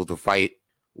was able to fight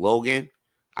Logan,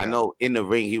 I know in the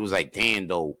ring he was like, damn,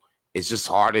 though it's just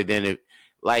harder than it.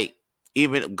 Like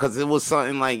even because it was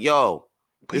something like, yo,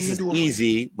 this is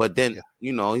easy, but then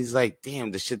you know he's like,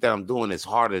 damn, the shit that I'm doing is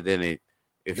harder than it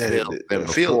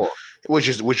feels. Which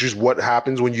is what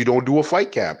happens when you don't do a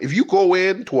fight camp. If you go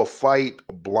into a fight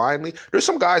blindly, there's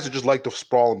some guys that just like to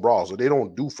sprawl and brawl, so they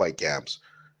don't do fight camps.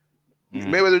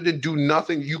 Mayweather didn't do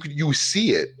nothing. You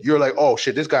see it. You're like, oh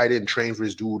shit, this guy didn't train for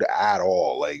his dude at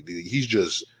all. Like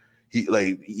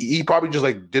he probably just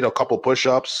like did a couple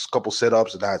push-ups, couple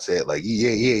sit-ups, and that's it. Like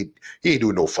he ain't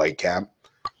doing no fight camp.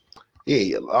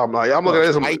 Yeah, I'm looking at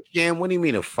this. Fight cam? What do you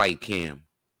mean a fight cam?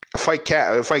 Fight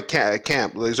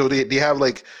camp. Like, so they have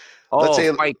like, let's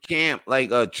say fight camp,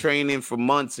 like training for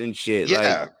months and shit.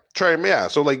 Yeah, train. Yeah,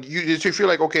 so like if you're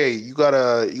like, okay, you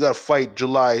gotta fight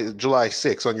July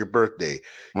 6th on your birthday.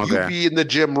 Okay. You be in the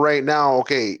gym right now.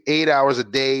 Okay, 8 hours a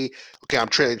day. Okay, I'm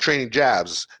training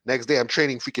jabs. Next day, I'm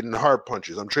training freaking hard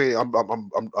punches. I'm training.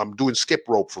 I'm doing skip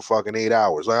rope for fucking 8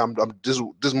 hours. Like this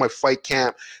is my fight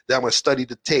camp. Then I'm gonna study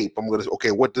the tape.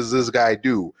 What does this guy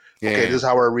do? Yeah. Okay, this is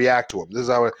how I react to him. This is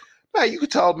how man, you could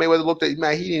tell Mayweather looked at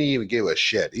man. He didn't even give a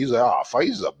shit. He's like, oh,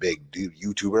 he's a big dude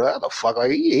YouTuber. How the fuck?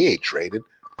 Like he ain't training.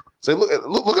 So look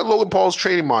at Logan Paul's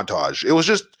training montage. It was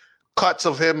just cuts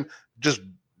of him just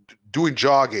doing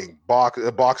jogging,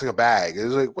 boxing a bag. It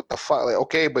was like, what the fuck? Like,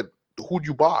 okay, but who'd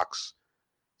you box?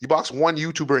 You boxed one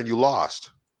YouTuber and you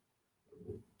lost.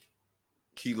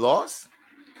 He lost?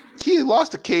 He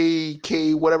lost to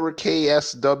K whatever,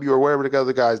 KSW or whatever the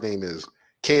other guy's name is.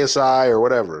 KSI or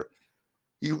whatever.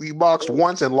 You boxed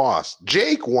once and lost.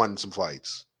 Jake won some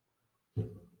fights.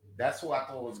 That's who I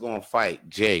thought was going to fight,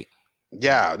 Jake.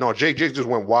 Yeah, no, Jake just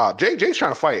went wild. Jake's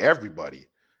trying to fight everybody.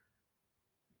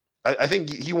 I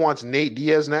think he wants Nate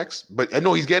Diaz next, but I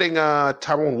know he's getting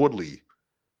Tyrone Woodley.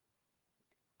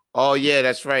 Oh yeah,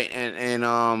 that's right.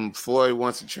 And Floyd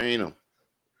wants to train him.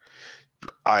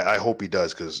 I hope he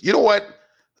does, because you know what?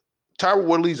 Tyron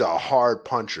Woodley's a hard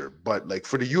puncher, but like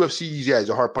for the UFC, yeah, he's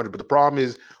a hard puncher. But the problem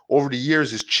is, over the years,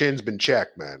 his chin's been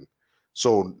checked, man.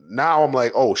 So now I'm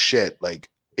like, oh shit, like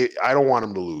I don't want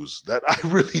him to lose. That I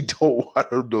really don't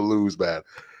want him to lose, man.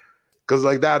 Because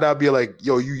like that'd be like,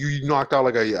 yo, you knocked out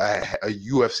like a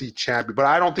UFC champion, but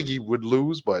I don't think he would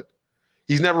lose. But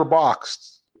he's never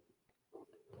boxed.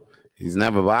 He's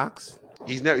never boxed.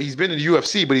 He's been in the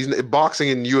UFC, but he's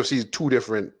boxing and UFC is two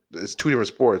different. It's two different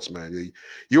sports, man.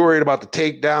 You're worried about the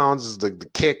takedowns, the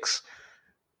kicks,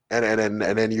 and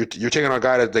then you're taking on a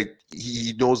guy that like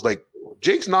he knows like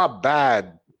Jake's not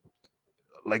bad,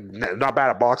 like not bad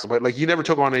at boxing, but like he never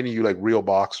took on any like real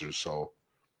boxers. So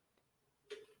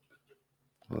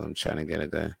Well, I'm trying to get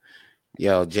it there.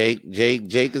 Yo, Jake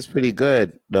is pretty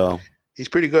good though. he's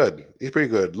pretty good. He's pretty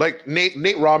good. Like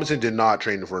Nate Robinson did not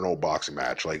train for an old boxing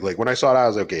match. Like when I saw that, I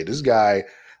was like, okay, this guy.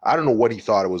 I don't know what he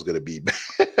thought it was gonna be.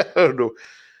 I don't know.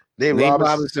 Nate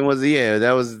Robinson was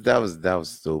that was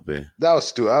stupid. That was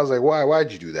stupid. I was like,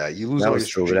 why'd you do that? You lose all your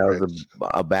stupid. That was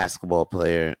a basketball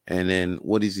player. And then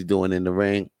what is he doing in the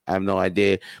ring? I have no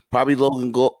idea. Probably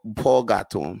Logan Paul got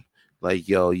to him. Like,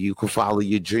 yo, you can follow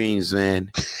your dreams,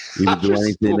 man. You can do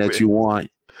anything stupid. That you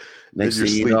want. Next thing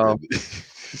you know,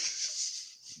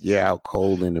 you're out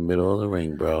cold in the middle of the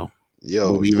ring, bro.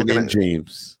 Yo, believing in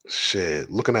dreams.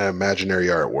 Shit, looking at imaginary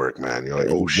artwork, man. You're like,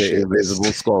 oh shit, invisible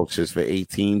sculptures for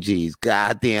 18 G's.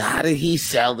 God damn, how did he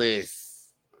sell this?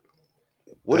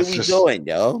 What are we doing,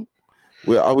 yo?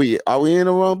 Are we in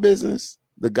the wrong business?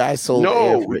 The guy sold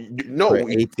no, for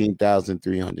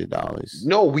 $18,300.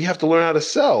 No, we have to learn how to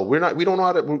sell. We don't know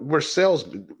how to. We're sales.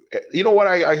 You know what?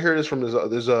 I heard this from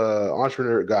there's a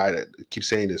entrepreneur guy that keeps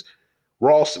saying this.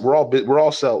 We're all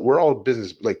business,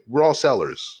 like we're all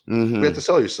sellers. Mm-hmm. We have to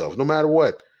sell yourself no matter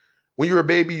what. When you were a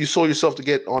baby, you sold yourself to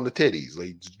get on the titties,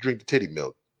 like drink the titty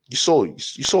milk. You sold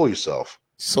yourself.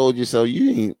 Sold yourself.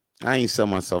 I ain't sell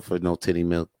myself for no titty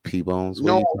milk, P-bones.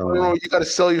 No, you got to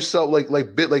sell yourself like a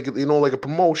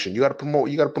promotion. You got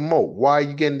to promote. Why are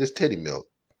you getting this titty milk?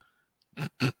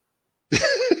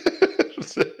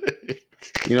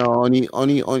 Only. Oh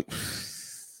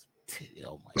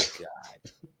my god.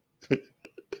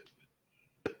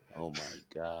 Oh my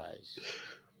gosh.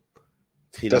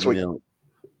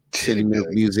 Titty milk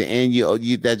music, and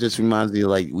you that just reminds me,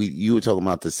 like you were talking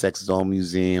about the Sex Doll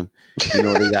Museum.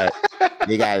 They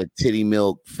got a titty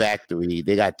milk factory.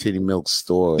 They got titty milk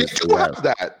stores. They do have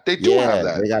that. They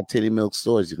got titty milk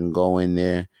stores. You can go in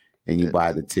there and you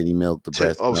buy the titty milk. The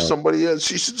best. Oh, somebody else.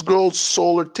 This girl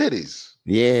sold her titties.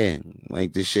 Yeah,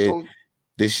 like this shit.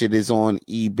 This shit is on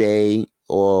eBay,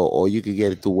 or you can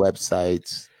get it through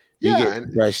websites. You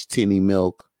get fresh titty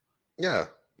milk. Yeah.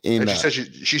 And she says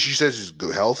she says she's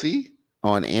healthy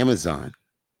on Amazon.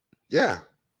 Yeah,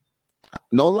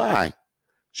 no lie.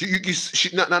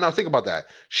 Now think about that.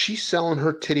 She's selling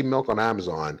her titty milk on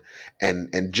Amazon,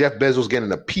 and Jeff Bezos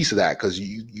getting a piece of that because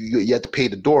you have to pay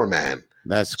the doorman.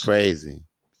 That's crazy.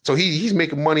 So he's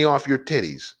making money off your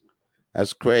titties.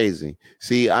 That's crazy.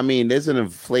 See, I mean, there's an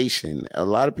inflation. A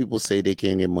lot of people say they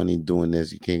can't get money doing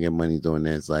this. You can't get money doing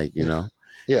this. Like Yeah.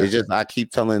 It's just I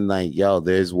keep telling like, yo,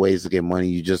 there's ways to get money.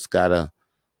 You just gotta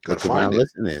look around,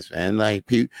 listen to this, man. Like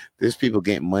there's people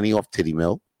getting money off titty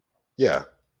milk. Yeah.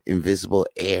 Invisible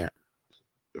air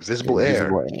with a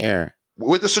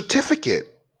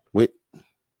certificate. With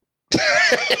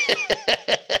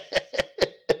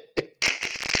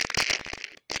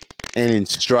and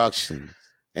instructions.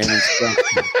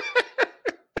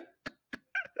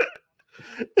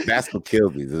 That's what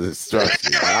killed me. The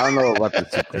instructions. I don't know about the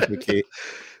certificate,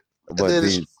 but the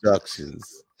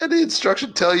instructions. And the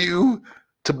instructions tell you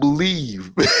to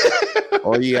believe.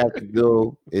 All you have to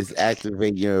do is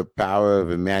activate your power of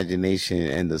imagination,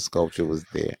 and the sculpture was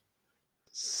there.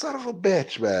 Son of a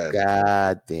bitch, man!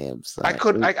 God damn, son. I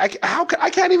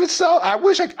can't even sell. I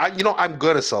wish I'm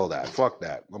gonna sell that. Fuck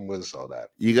that. I'm gonna sell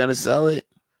that. You gonna sell it?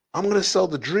 I'm gonna sell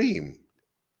the dream.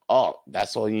 Oh,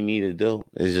 that's all you need to do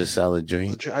is just sell the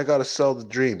dream. I gotta sell the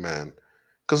dream, man.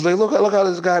 Because like, look how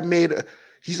this guy made.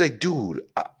 He's like, dude,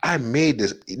 I made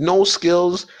this. No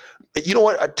skills. You know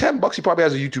what? $10, he probably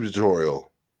has a YouTube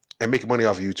tutorial and make money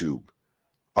off of YouTube,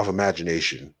 off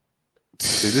imagination.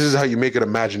 See, this is how you make an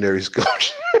imaginary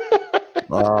sculpture.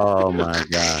 Oh my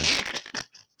god!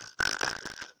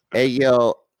 Hey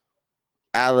yo,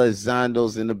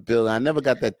 Alessandro's in the building. I never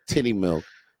got that titty milk.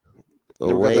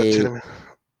 The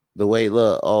way,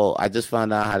 look. Oh, I just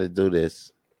found out how to do this.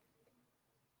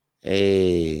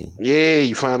 Hey, Yeah,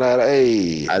 you find out.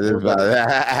 Hey, I just about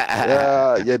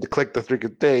yeah, you had to click the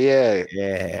freaking thing. Yeah,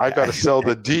 I yeah. gotta sell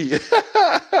the D.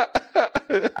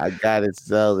 I gotta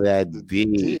sell The that D.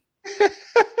 D.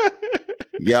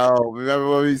 Yo, remember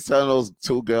when we saw those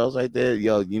two girls right there?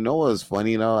 Yo, you know what was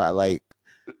funny though? I like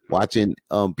watching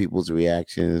people's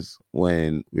reactions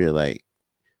when we're like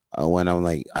when I'm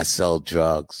like I sell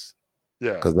drugs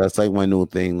Yeah, because that's like my new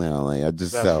thing now. Like I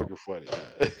just that's sell. freaking funny.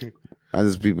 I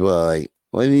just people are like,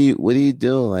 what do you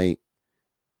do? Like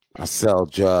I sell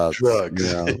drugs, you Drugs.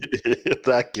 know.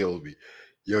 That killed me.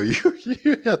 Yo, you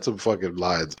had some fucking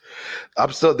lines.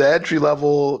 I'm still the entry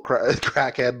level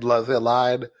crackhead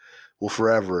line will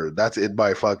forever. That's in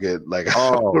my fucking like.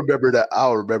 I'll Oh, remember that.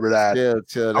 I'll remember that.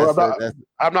 chill. I'm That's not. that's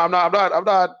I'm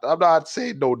not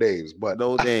saying no names, but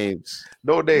no names.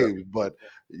 no No. names. But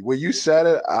when you said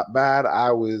it, man,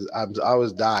 I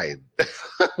was dying.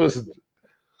 I was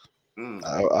Mm.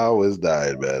 I was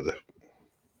dying, man.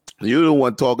 You the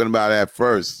one talking about that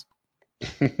first.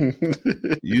 No,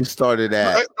 You started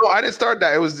that. I didn't start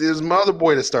that. It was my other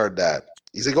boy that started that.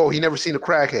 He's like, oh, he never seen a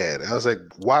crackhead. I was like,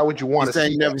 why would you You want to said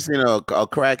see you that? never seen a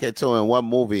crackhead too in what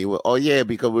movie? Oh yeah,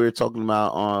 because we were talking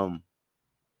about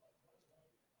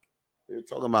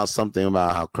something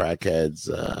about how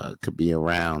crackheads could be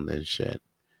around and shit.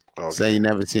 Say Okay, you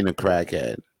never seen a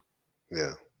crackhead,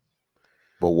 yeah.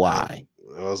 but Uh, why?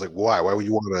 I was like, why? Why would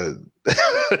you want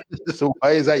to? So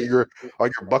why is that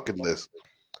on your bucket list?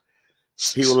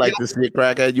 People You like to see a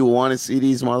crackhead. You want to see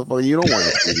these motherfuckers. You don't want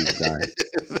to see these guys.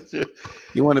 know,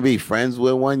 You want to be friends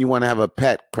with one. You want to have a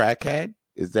pet crackhead.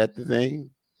 Is that the thing?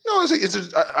 no, it's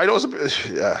just, I know it's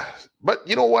yeah, but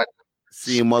you know what?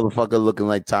 See a motherfucker looking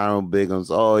like Tyrone Biggums.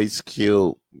 Oh, he's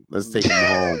cute. Let's take him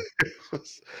home.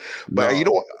 But you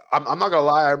know No. what? I'm not gonna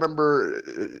lie. I remember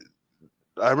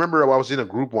I was in a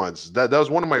group once. That was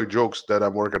one of my jokes that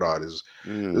I'm working on. Is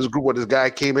this Mm. group when this guy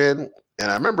came in,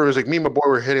 and I remember it was like me and my boy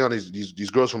were hitting on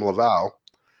these girls from Laval.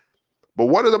 But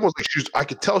one of them was like I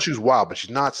could tell she was wild, but she's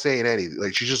not saying anything.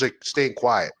 Like she's just like staying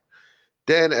quiet.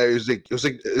 Then it was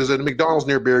at a McDonald's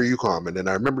near Barry Yukon, and then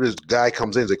I remember this guy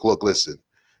comes in. He's like, "Look, listen,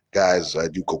 guys, I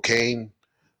do cocaine.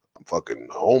 I'm fucking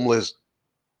homeless,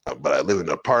 but I live in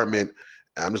an apartment.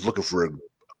 And I'm just looking for a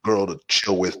girl to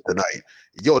chill with tonight."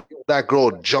 Yo, that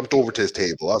girl jumped over to his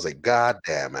table. I was like, "God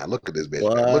damn, man, look at this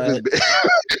bitch, man. Look at this What? bitch."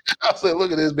 I was like,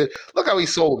 "Look at this bitch. Look how he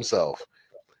sold himself.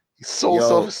 He sold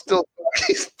Yo, himself. Still,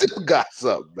 he still got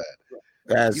something, man."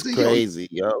 He that's said, "Yo, crazy,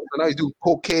 yo. now he's doing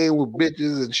cocaine with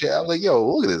bitches and shit." I was like, "Yo,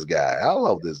 look at this guy. I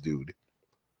love this dude."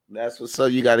 That's what's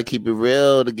up. You got to keep it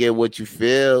real to get what you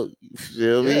feel. You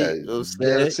feel me? Yeah, You know what I'm yeah,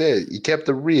 saying? that's it. He kept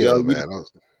it Yo, real, man.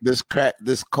 this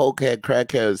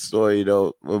crackhead story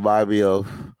though remind me of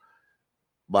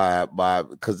by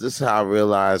because this is how I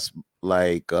realized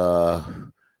like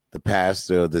the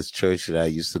pastor of this church that I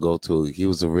used to go to. He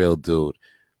was a real dude.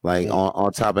 Like Mm,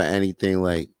 on top of anything,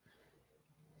 like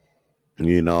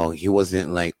he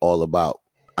wasn't like all about.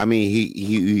 I mean,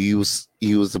 he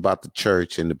was about the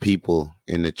church and the people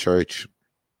in the church.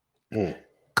 mm.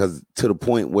 Because to the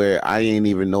point where I didn't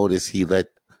even notice he let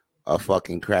a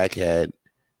fucking crackhead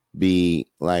be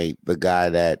like the guy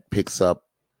that picks up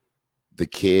the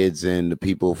kids and the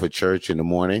people for church in the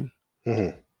morning.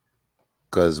 Mhm.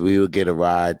 Because we would get a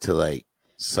ride to like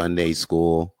Sunday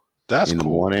school That's in the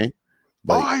cool. morning. Oh,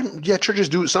 But yeah, churches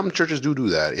do. Some churches do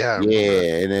that. Yeah, I remember that.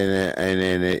 yeah,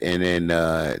 and then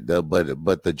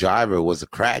but the driver was a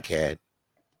crackhead.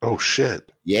 Oh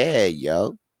shit. Yeah,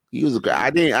 yo. He was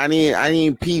I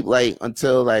didn't peep like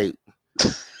until like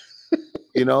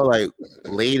like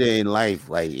later in life,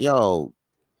 like, yo,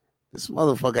 this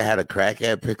motherfucker had a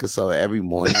crackhead pick us up every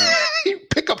morning. You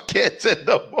pick up kids in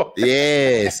the morning.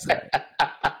 Yes.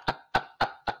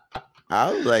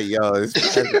 I was like,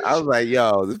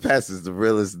 yo, this pastor's the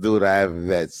realest dude I ever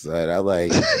met, son. I'm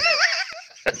like,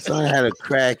 son had a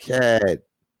crackhead.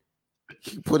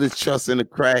 He put his trust in the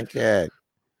crackhead.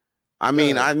 And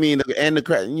the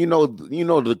crack,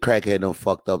 the crackhead done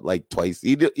fucked up like twice.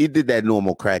 He did that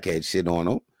normal crackhead shit on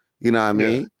him. You know what I Yeah.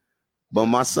 mean? But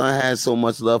my son had so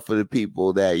much love for the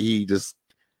people that he just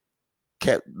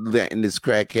kept letting this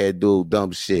crackhead do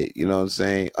dumb shit. You know what I'm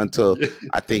saying? Until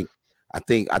I think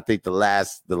the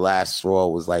last straw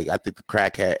was like I think the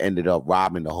crackhead ended up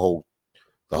robbing the whole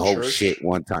shit Church.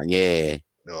 one time. Yeah,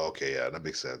 Oh, okay, yeah, that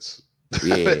makes sense.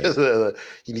 yeah,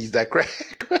 He needs that crack.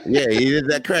 yeah. He did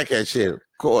that crackhead shit. Of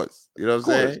course, you know what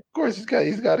I'm saying? Of course, he's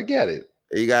got to get it.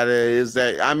 You gotta is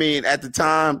that. I mean, at the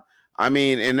time.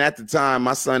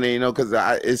 My son didn't know because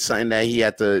it's something that he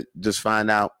had to just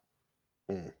find out.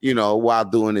 Mm. While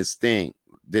doing his thing.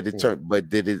 Did it Mm. turn? But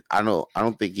did it? I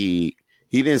don't think he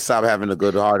he didn't stop having a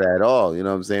good heart at all. You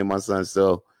know what I'm saying? My son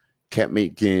still kept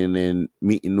making and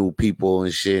meeting new people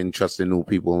and shit and trusting new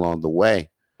people along the way.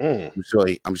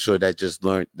 Mm. I'm sure that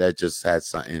just had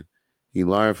something he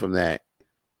learned from that.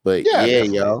 But Yeah, yeah,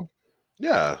 definitely. yo,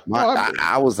 Yeah. No,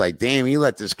 I was like, damn, he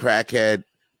let this crackhead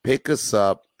pick us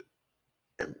up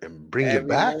and bring you every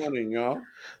back. morning, yo.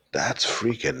 That's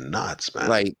freaking nuts, man.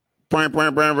 Like,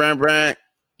 brand,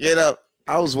 get up.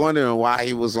 I was wondering why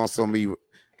he was on so many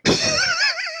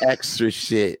extra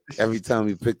shit every time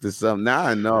he picked us up. Now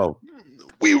I know.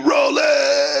 We rolling.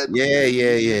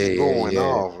 Yeah. Going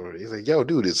off. He's like, yo,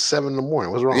 dude, it's 7 a.m.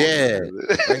 What's wrong? Yeah.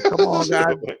 Like, come on,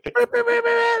 guys.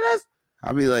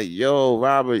 I'll be like, yo,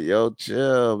 Robert, yo,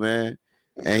 chill, man.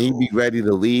 And he'd be ready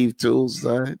to leave too,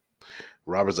 son.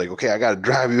 Robert's like, okay, I gotta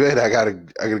drive you in. I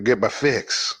gotta get my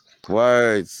fix.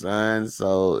 Word, son.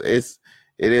 So it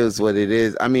is what it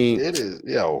is. I mean, It is,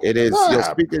 yo. it is.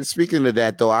 Nah. Yo, speaking of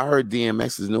that though, I heard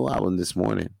DMX's new album this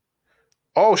morning.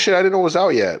 Oh shit, I didn't know it was out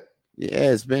yet.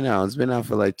 Yeah, it's been out. It's been out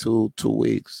for like two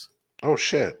weeks. Oh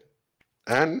shit.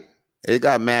 And it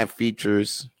got mad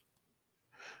features.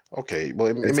 Okay, well,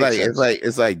 it It's makes like sense.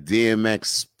 it's like DMX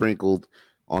sprinkled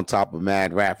on top of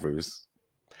mad rappers.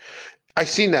 I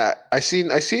seen that. I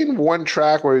seen one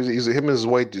track where he's him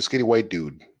and his skinny white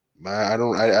dude. I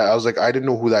don't. I was like, I didn't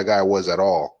know who that guy was at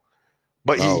all.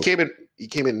 But he Oh, came in. He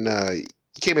came in.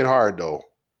 He came in hard though.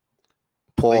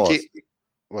 Like, pause.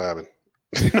 what happened?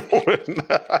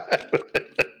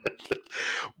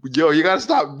 Yo, you gotta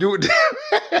stop doing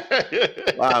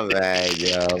that. My bad,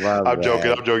 yo. My I'm joking.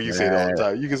 bad, I'm joking. You say it all the man.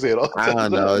 time. You can say it all the I time.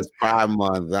 don't know. It's Pride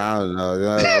Month. I don't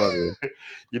know.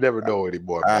 You never know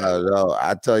anymore, I man. don't know.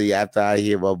 I tell you, after I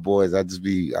hear my boys, I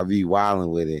be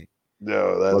wilding with it.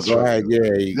 No, that's Go true. ahead,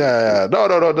 yeah. Yeah. No.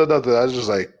 I was just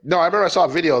like, no. I remember I saw a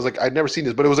video. I was like, I'd never seen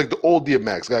this, but it was like the old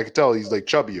DMX. I could tell he's like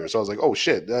chubbier. So I was like, oh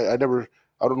shit. I don't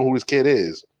know who this kid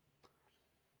is.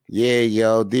 Yeah,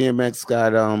 yo, DMX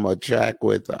got a track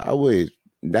with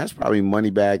that's probably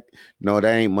Moneybag. No,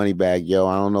 that ain't Moneybag, yo.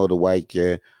 I don't know the white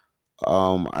kid.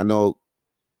 I know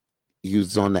he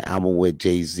was on the album with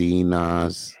Jay-Z,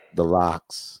 Nas, The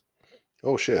Locks.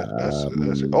 Oh shit.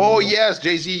 Oh yes,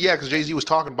 Jay-Z. Yeah, because Jay-Z was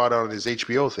talking about it on his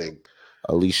HBO thing.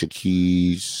 Alicia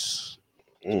Keys.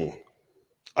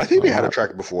 I think they had a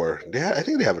track before. I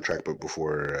think they have a track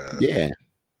before. Yeah.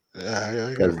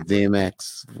 Yeah, Because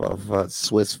DMX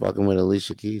Swiss fucking with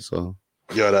Alicia Keys, so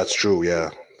yeah, that's true. Yeah,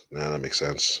 that makes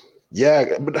sense.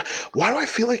 Yeah, but why do I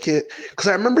feel like it? Because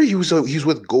I remember he was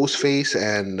with Ghostface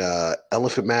and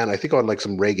Elephant Man. I think on like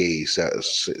some reggae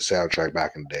soundtrack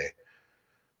back in the day.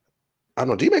 I don't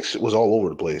know. DMX was all over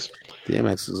the place.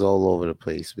 DMX is all over the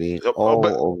place, man.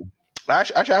 But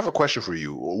actually, I have a question for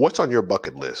you. What's on your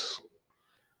bucket list?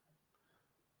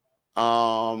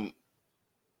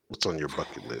 What's on your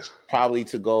bucket list? Probably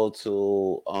to go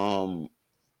to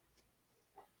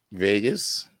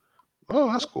Vegas. Oh,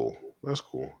 that's cool. That's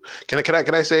cool. Can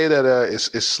I say that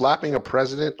is slapping a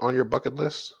president on your bucket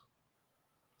list?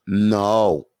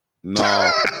 No.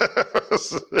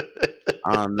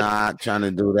 I'm not trying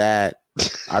to do that.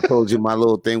 I told you my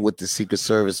little thing with the Secret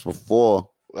Service before.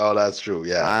 Oh, that's true.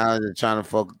 Yeah. I'm trying to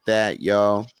fuck with that,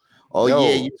 yo. Oh,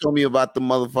 yeah, you told me about the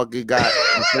motherfucker got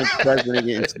the French president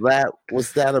getting slapped.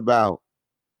 What's that about?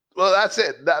 Well, that's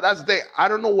it. That's the thing. I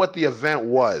don't know what the event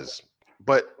was,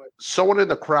 but someone in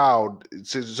the crowd,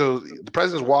 so the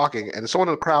president's walking, and someone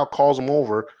in the crowd calls him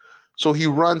over. So he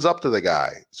runs up to the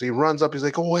guy. So he runs up. He's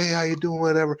like, "Oh, hey, how you doing?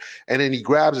 Whatever." And then he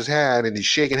grabs his hand and he's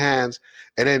shaking hands.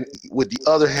 And then with the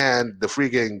other hand, the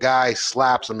freaking guy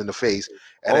slaps him in the face.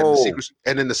 And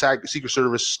then the Secret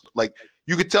Service, like,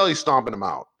 you could tell he's stomping him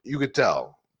out. You could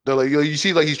tell. They're like, you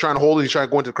see, like he's trying to hold it. He's trying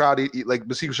to go into the crowd. Like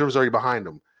the Secret Service is already behind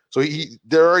him. So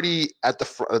they're already at the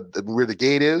front, where the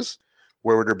gate is,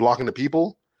 where they're blocking the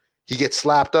people. He gets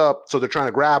slapped up. So they're trying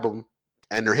to grab him,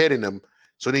 and they're hitting him.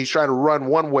 So then he's trying to run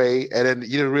one way, and then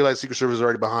you didn't realize Secret Service is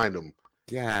already behind him.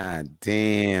 God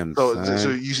damn. So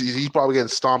he's probably getting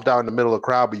stomped out in the middle of the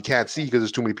crowd, but you can't see because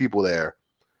there's too many people there.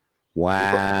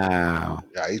 Wow.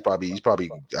 He's probably.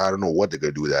 I don't know what they're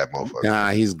gonna do with that motherfucker.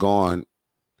 Nah, he's gone.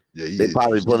 Yeah, they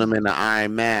probably put him in the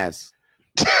Iron Mask.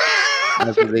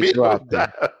 That's what they dropped him.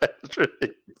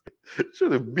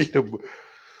 Should have beat him.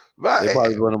 They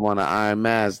probably put him on an Iron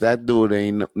Mask. That dude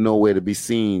ain't nowhere to be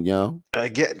seen, yo.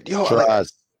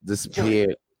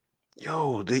 Disappeared.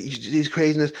 Yo, these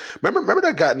craziness. Remember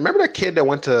that guy? Remember that kid that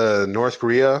went to North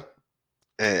Korea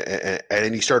and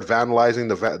then he started vandalizing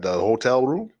the hotel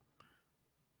room?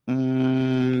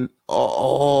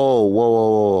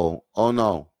 Whoa. Oh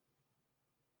no.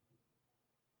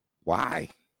 Why?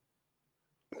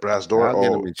 Brass door. I'll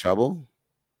get him in trouble.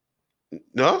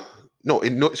 No,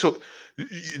 So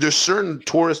there's certain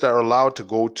tourists that are allowed to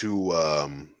go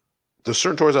to. There's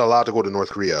certain tourists that are allowed to go to North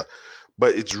Korea,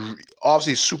 but it's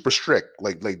obviously super strict.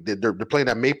 Like they're playing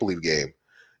that Maple Leaf game.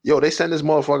 Yo, they send this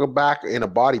motherfucker back in a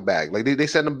body bag. Like they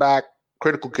send him back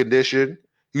critical condition.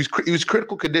 He was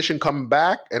critical condition coming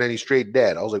back, and then he's straight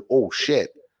dead. I was like, oh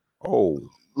shit. Oh,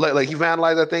 Like he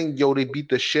vandalized that thing. Yo, they beat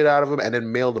the shit out of him and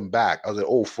then mailed him back. I was like,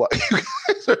 oh fuck, you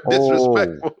guys are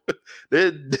disrespectful.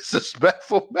 They're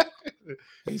disrespectful, man.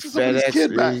 Hey, Somebody's FedEx,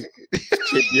 kid back.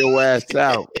 chip your ass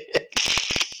out.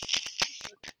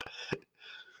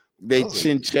 They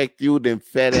chin checked you, then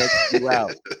FedEx you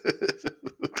out.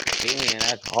 Damn,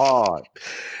 that's hard.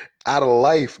 Out of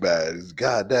life, man.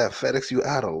 Goddamn, FedEx you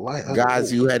out of life.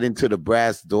 Guys, you head into the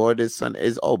Brass Door this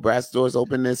Sunday. Brass Doors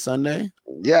open this Sunday?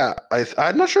 Yeah,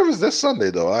 I'm not sure if it's this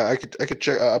Sunday though. I could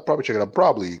check. I'll probably check it out.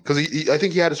 Probably because I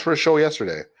think he had his first show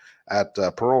yesterday at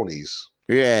Peroni's.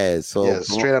 Yeah, so yeah,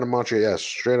 straight out of Montreal. Yes,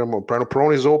 straight out of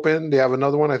Peroni's open. They have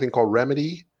another one I think called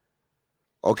Remedy.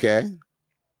 Okay.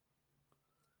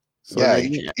 So yeah,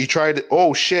 he tried.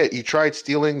 Oh shit, he tried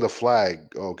stealing the flag.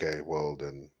 Okay, well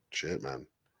then, shit, man.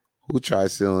 Who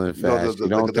tried stealing fast? The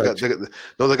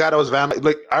guy that was vandalized.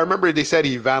 Like I remember they said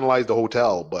he vandalized the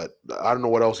hotel, but I don't know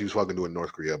what else he was fucking doing in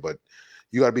North Korea. But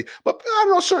you gotta be. But I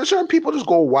don't know. Certain people just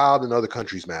go wild in other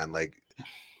countries, man. Like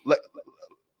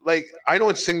I know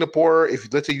in Singapore,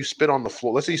 if let's say you spit on the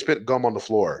floor, let's say you spit gum on the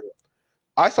floor.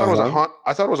 I thought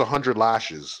it was 100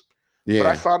 lashes. Yeah. But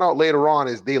I found out later on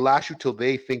is they lash you till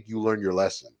they think you learn your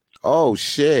lesson. Oh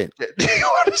shit! Do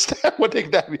you understand what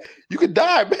that means? You could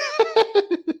die, man.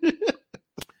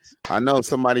 I know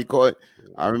somebody caught.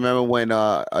 I remember when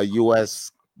a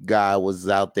U.S. guy was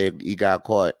out there. He got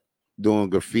caught doing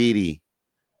graffiti.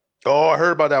 Oh, I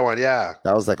heard about that one. Yeah,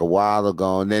 that was like a while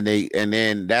ago. And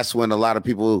then that's when a lot of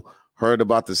people heard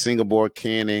about the Singapore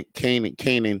caning.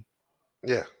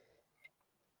 Yeah,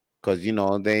 because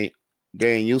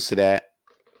they ain't used to that.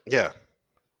 Yeah.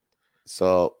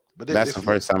 So that's the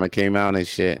first time it came out and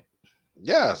shit.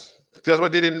 Yeah. That's why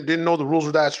they didn't know the rules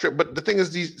were that strict. But the thing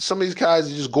is, some of these guys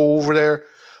just go over there.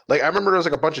 Like I remember there was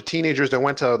like a bunch of teenagers that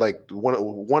went to like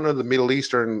one of the Middle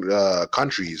Eastern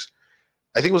countries.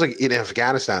 I think it was like in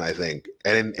Afghanistan, I think.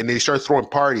 And they started throwing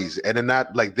parties. And then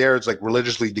that like there it's like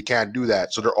religiously they can't do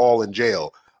that. So they're all in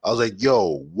jail. I was like,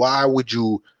 yo, why would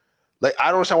you like I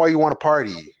don't understand why you want to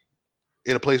party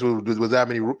in a place with that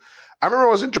many I remember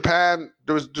I was in Japan.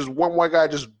 There was just one white guy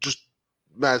just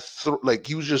man, like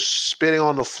he was just spitting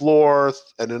on the floor,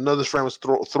 and another friend was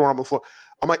throwing on the floor.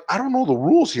 I'm like, I don't know the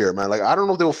rules here, man. Like, I don't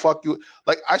know if they'll fuck you.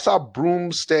 Like, I saw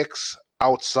broomsticks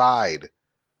outside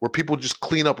where people just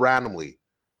clean up randomly.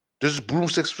 There's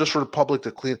broomsticks just for the public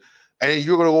to clean, and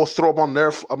you're gonna go throw up on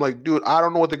there. I'm like, dude, I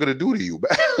don't know what they're gonna do to you,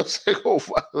 man. I was like, oh,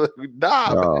 fuck.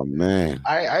 Nah, oh man,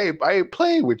 I ain't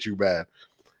playing with you, man.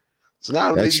 So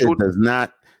now that shit does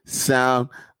not sound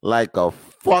like a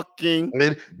fucking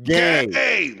game.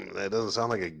 That doesn't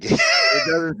sound like a game. It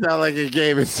doesn't sound like a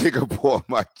game in Singapore,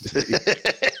 my G.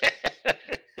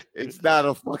 It's not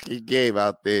a fucking game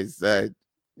out there, son.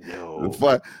 No.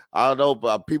 But I don't know,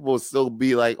 but people will still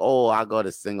be like, "Oh, I go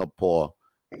to Singapore."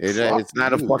 It's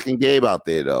not a fucking game out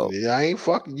there, though. Yeah, I ain't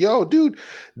fucking. Yo, dude,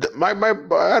 I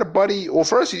had a buddy. Well,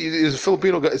 first he's a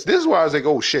Filipino guy. This is why I was like,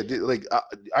 "Oh shit!" Like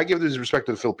I give this respect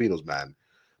to the Filipinos, man.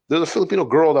 There's a Filipino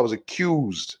girl that was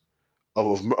accused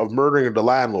of murdering the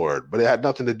landlord, but it had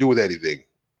nothing to do with anything.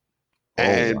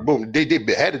 And boom, they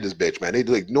beheaded this bitch, man. They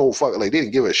like no fuck, like they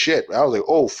didn't give a shit. I was like,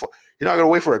 oh, you're not gonna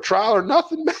wait for a trial or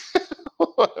nothing, man.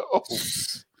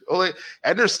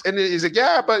 And he's like,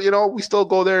 yeah, but we still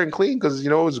go there and clean because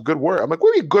it's good work. I'm like,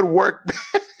 what do you mean good work?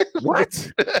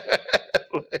 What?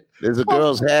 There's a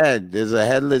girl's head. There's a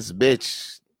headless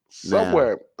bitch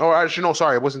somewhere. Now. Oh, actually, no,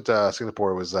 sorry, it wasn't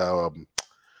Singapore. It was Abu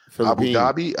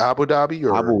Dhabi.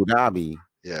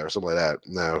 Yeah, or something like that.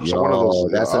 No, so one of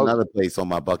those. That's another place on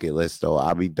my bucket list, though.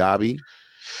 Abu Dhabi.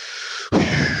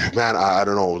 Man, I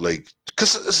don't know, like,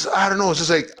 cause I don't know. It's just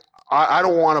like I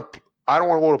don't want to. I don't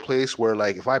want to go to a place where,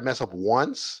 like, if I mess up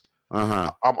once, I'm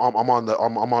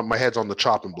on my head's on the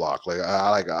chopping block. Like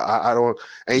I don't.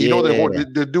 And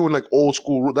they're doing like old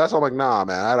school. That's I'm like, nah,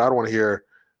 man. I don't want to hear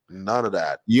none of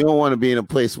that. You don't want to be in a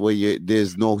place where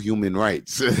there's no human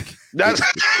rights. That's.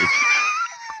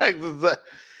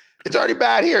 It's already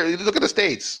bad here. Look at the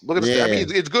States. Look at the States. I mean,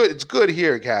 it's good. It's good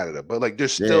here in Canada, but like,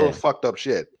 there's still fucked up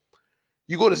shit.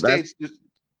 You go to States.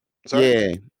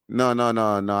 Yeah. No.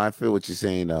 I feel what you're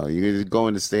saying, though. You go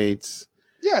in the States.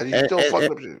 Yeah, you still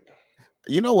fucked up shit.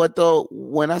 You know what, though?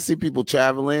 When I see people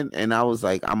traveling, and I was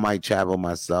like, I might travel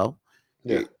myself.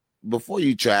 Yeah. Before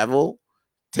you travel,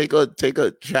 take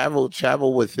a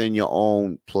travel within your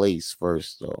own place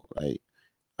first, though. Like,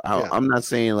 I'm not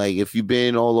saying like if you've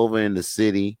been all over in the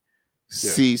city,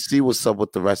 see what's up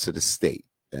with the rest of the state.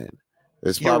 Then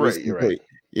there's probably You're right.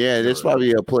 There's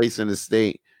probably a place in the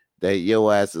state that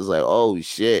your ass is like, oh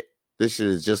shit, this shit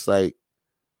is just like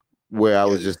where I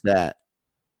was just at.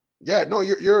 Yeah, no,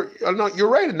 you're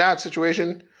right in that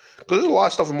situation because there's a lot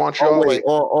of stuff in Montreal.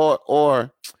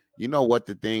 Or you know what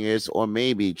the thing is, or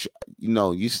maybe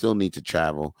you still need to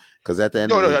travel because at the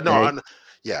end of the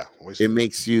day, it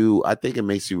makes you. I think it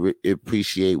makes you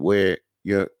appreciate where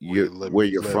you're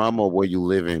from or where you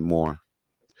live in more.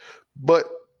 But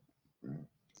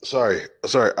sorry,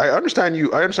 I understand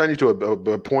you. I understand you to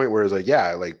a point where it's like,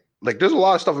 like there's a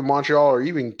lot of stuff in Montreal or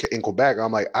even in Quebec.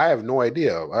 I'm like, I have no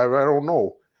idea. I don't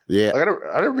know. Yeah, like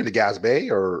I never been to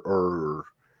Gaspé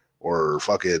or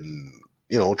fucking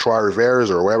Trois-Rivières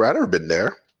or wherever. I never been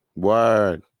there.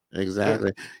 Word,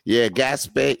 exactly. Yeah,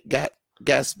 Gaspé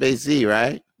Z,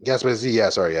 right? Gaspé Z, yeah.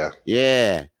 Sorry, yeah.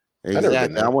 Yeah,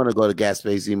 exactly. I want to go to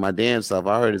Gaspé Z my damn self.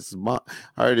 I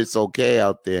heard it's okay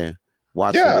out there.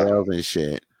 Watching whales and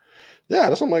shit. Yeah,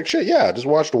 that's something like shit. Yeah, just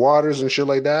watch the waters and shit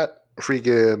like that.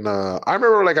 Freaking, I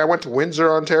remember like I went to Windsor,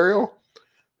 Ontario,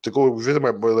 to go visit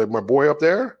my boy up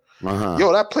there.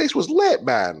 Yo, that place was lit,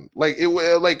 man. Like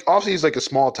obviously it's like a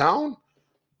small town,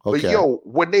 but yo,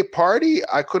 when they party,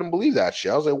 I couldn't believe that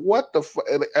shit. I was like, what the fuck?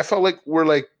 I felt like we were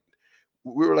like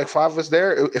five of us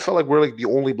there. It felt like we're like the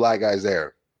only black guys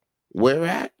there. Where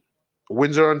at?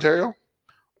 Windsor, Ontario.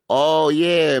 Oh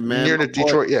yeah, man. Near the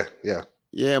Detroit, yeah.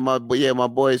 Yeah, my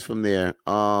boy's from there.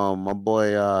 My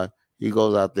boy, he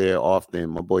goes out there often.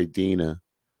 My boy Dina.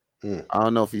 I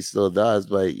don't know if he still does,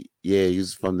 but yeah,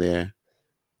 he's from there.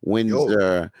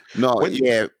 Windsor.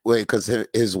 Because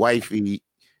his wifey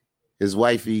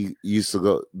used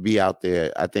to be out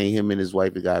there. I think him and his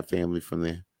wife got family from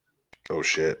there. Oh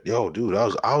shit, yo, dude,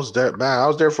 I was there, man. I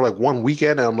was there for like one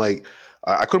weekend, and I'm like,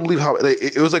 I couldn't believe how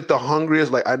it was like the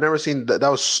hungriest. Like I never seen that. That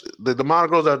was the amount of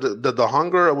girls that the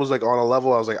hunger was like on a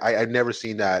level. I was like, I never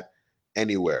seen that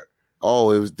anywhere.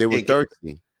 Oh, they were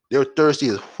thirsty. They were thirsty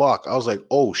as fuck. I was like,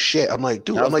 oh shit. I'm like,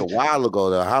 dude, that was a while ago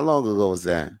though. How long ago was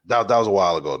that? That was a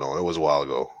while ago. No, it was a while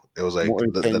ago. It was like more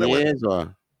than 10 years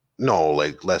or no,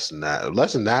 like less than that.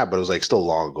 Less than that, but it was like still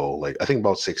long ago. Like I think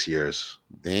about 6 years.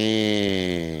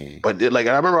 Dang. But I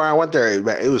remember when I went there,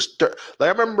 it was like I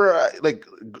remember I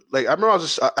remember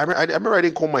I remember I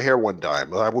didn't comb my hair one time.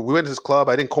 We went to this club.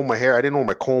 I didn't comb my hair. I didn't know where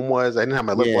my comb was. I didn't have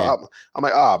my lip. I'm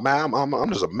like, oh man, I'm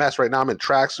just a mess right now. I'm in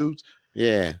tracksuits.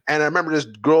 Yeah. And I remember this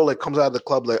girl like comes out of the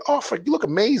club like, oh, fuck, you look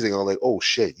amazing. I'm like, oh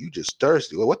shit, you just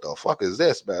thirsty. Like, what the fuck is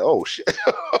this, man? Oh shit.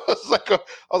 I was like,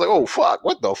 oh fuck,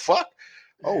 what the fuck?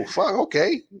 Oh fuck,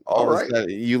 okay, all right.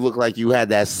 You look like you had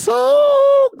that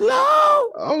soul glow.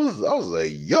 I was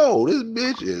like, yo, this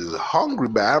bitch is hungry,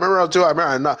 man. I remember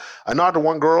I nodded to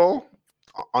one girl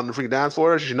on the freaking dance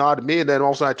floor. She nodded to me, and then all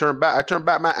of a sudden I turned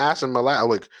back my ass in my lap. I'm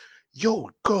like,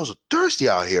 yo, girls are thirsty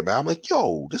out here, man. I'm like,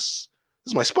 yo, this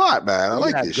is my spot, man. I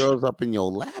like this. Girls up in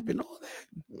your lap and all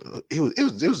that. It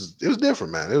was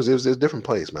different, man. It was a different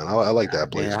place, man. I like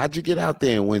that place. Man, how'd you get out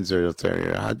there in Windsor,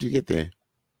 Ontario? How'd you get there?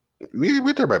 We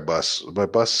went there by bus. We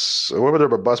went there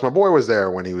by bus. My boy was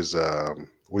there when he was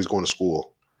going to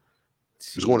school.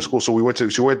 He was going to school, so we went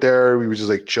there. We were just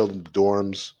like chilled in the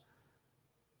dorms.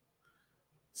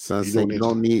 Sunset, you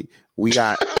don't need. We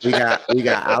got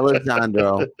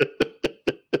Alessandro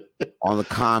on the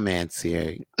comments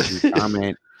here.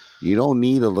 You don't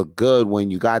need to look good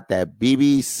when you got that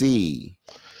BBC.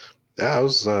 Yeah, I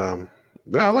was. I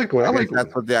liked what I liked.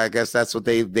 I guess that's what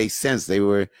they sensed.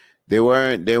 They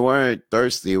weren't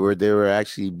thirsty. They were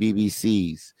actually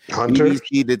BBCs. Hunters?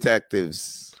 BBC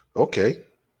detectives. Okay.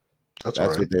 That's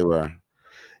right. What they were.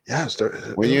 Yeah.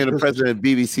 When you're the president of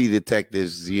BBC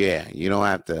detectives, yeah, you don't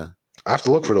have to. I have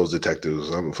to look for those detectives.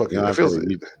 I'm fucking.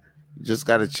 You just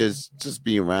gotta just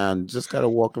be around. Just gotta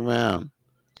walk around.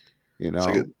 You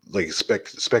know, like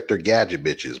Spectre Gadget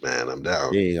bitches, man. I'm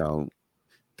down. There you go.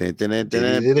 They want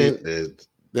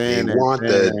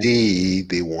the D.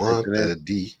 They want the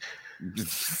D.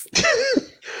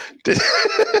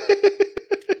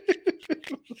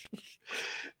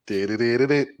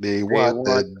 They want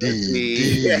the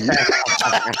D.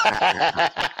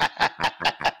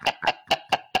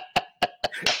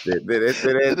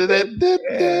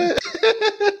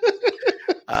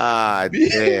 Ah,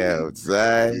 damn,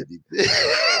 son.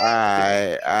 All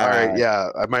right, yeah.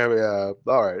 I might. All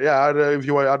right, yeah. I don't know if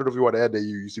you want to add that.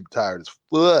 You seem tired as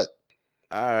fuck.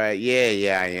 All right,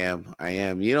 yeah. I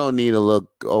am. You don't need to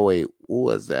look. Oh wait, who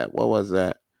was that? What was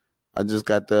that? I just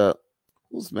got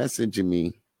who's messaging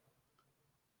me?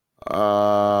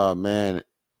 Man.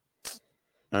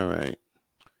 All right.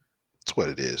 That's what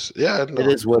it is. Yeah, no. It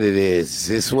is what it is.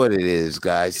 It's what it is,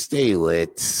 guys. Stay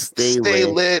lit. Stay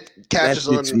lit. Catch us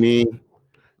on. Message me.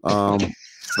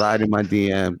 Slide in my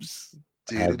DMs.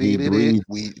 At V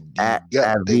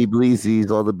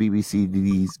Bleezies, all the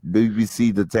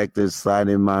BBC detectives slide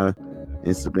in my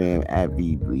Instagram at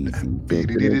V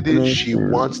Bleezy. She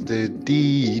wants the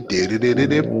D.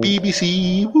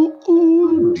 BBC.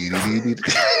 Woo-hoo.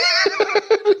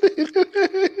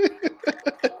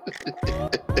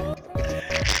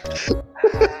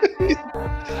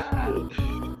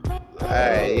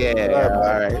 Alright, yeah,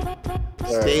 alright.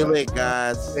 Stay lit,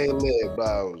 guys. Stay lit,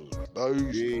 bro.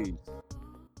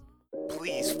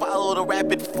 Please follow the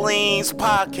Rapid Flames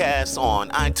podcast on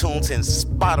iTunes and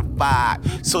Spotify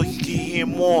so you can hear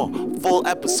more full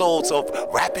episodes of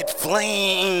Rapid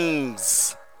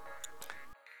Flames.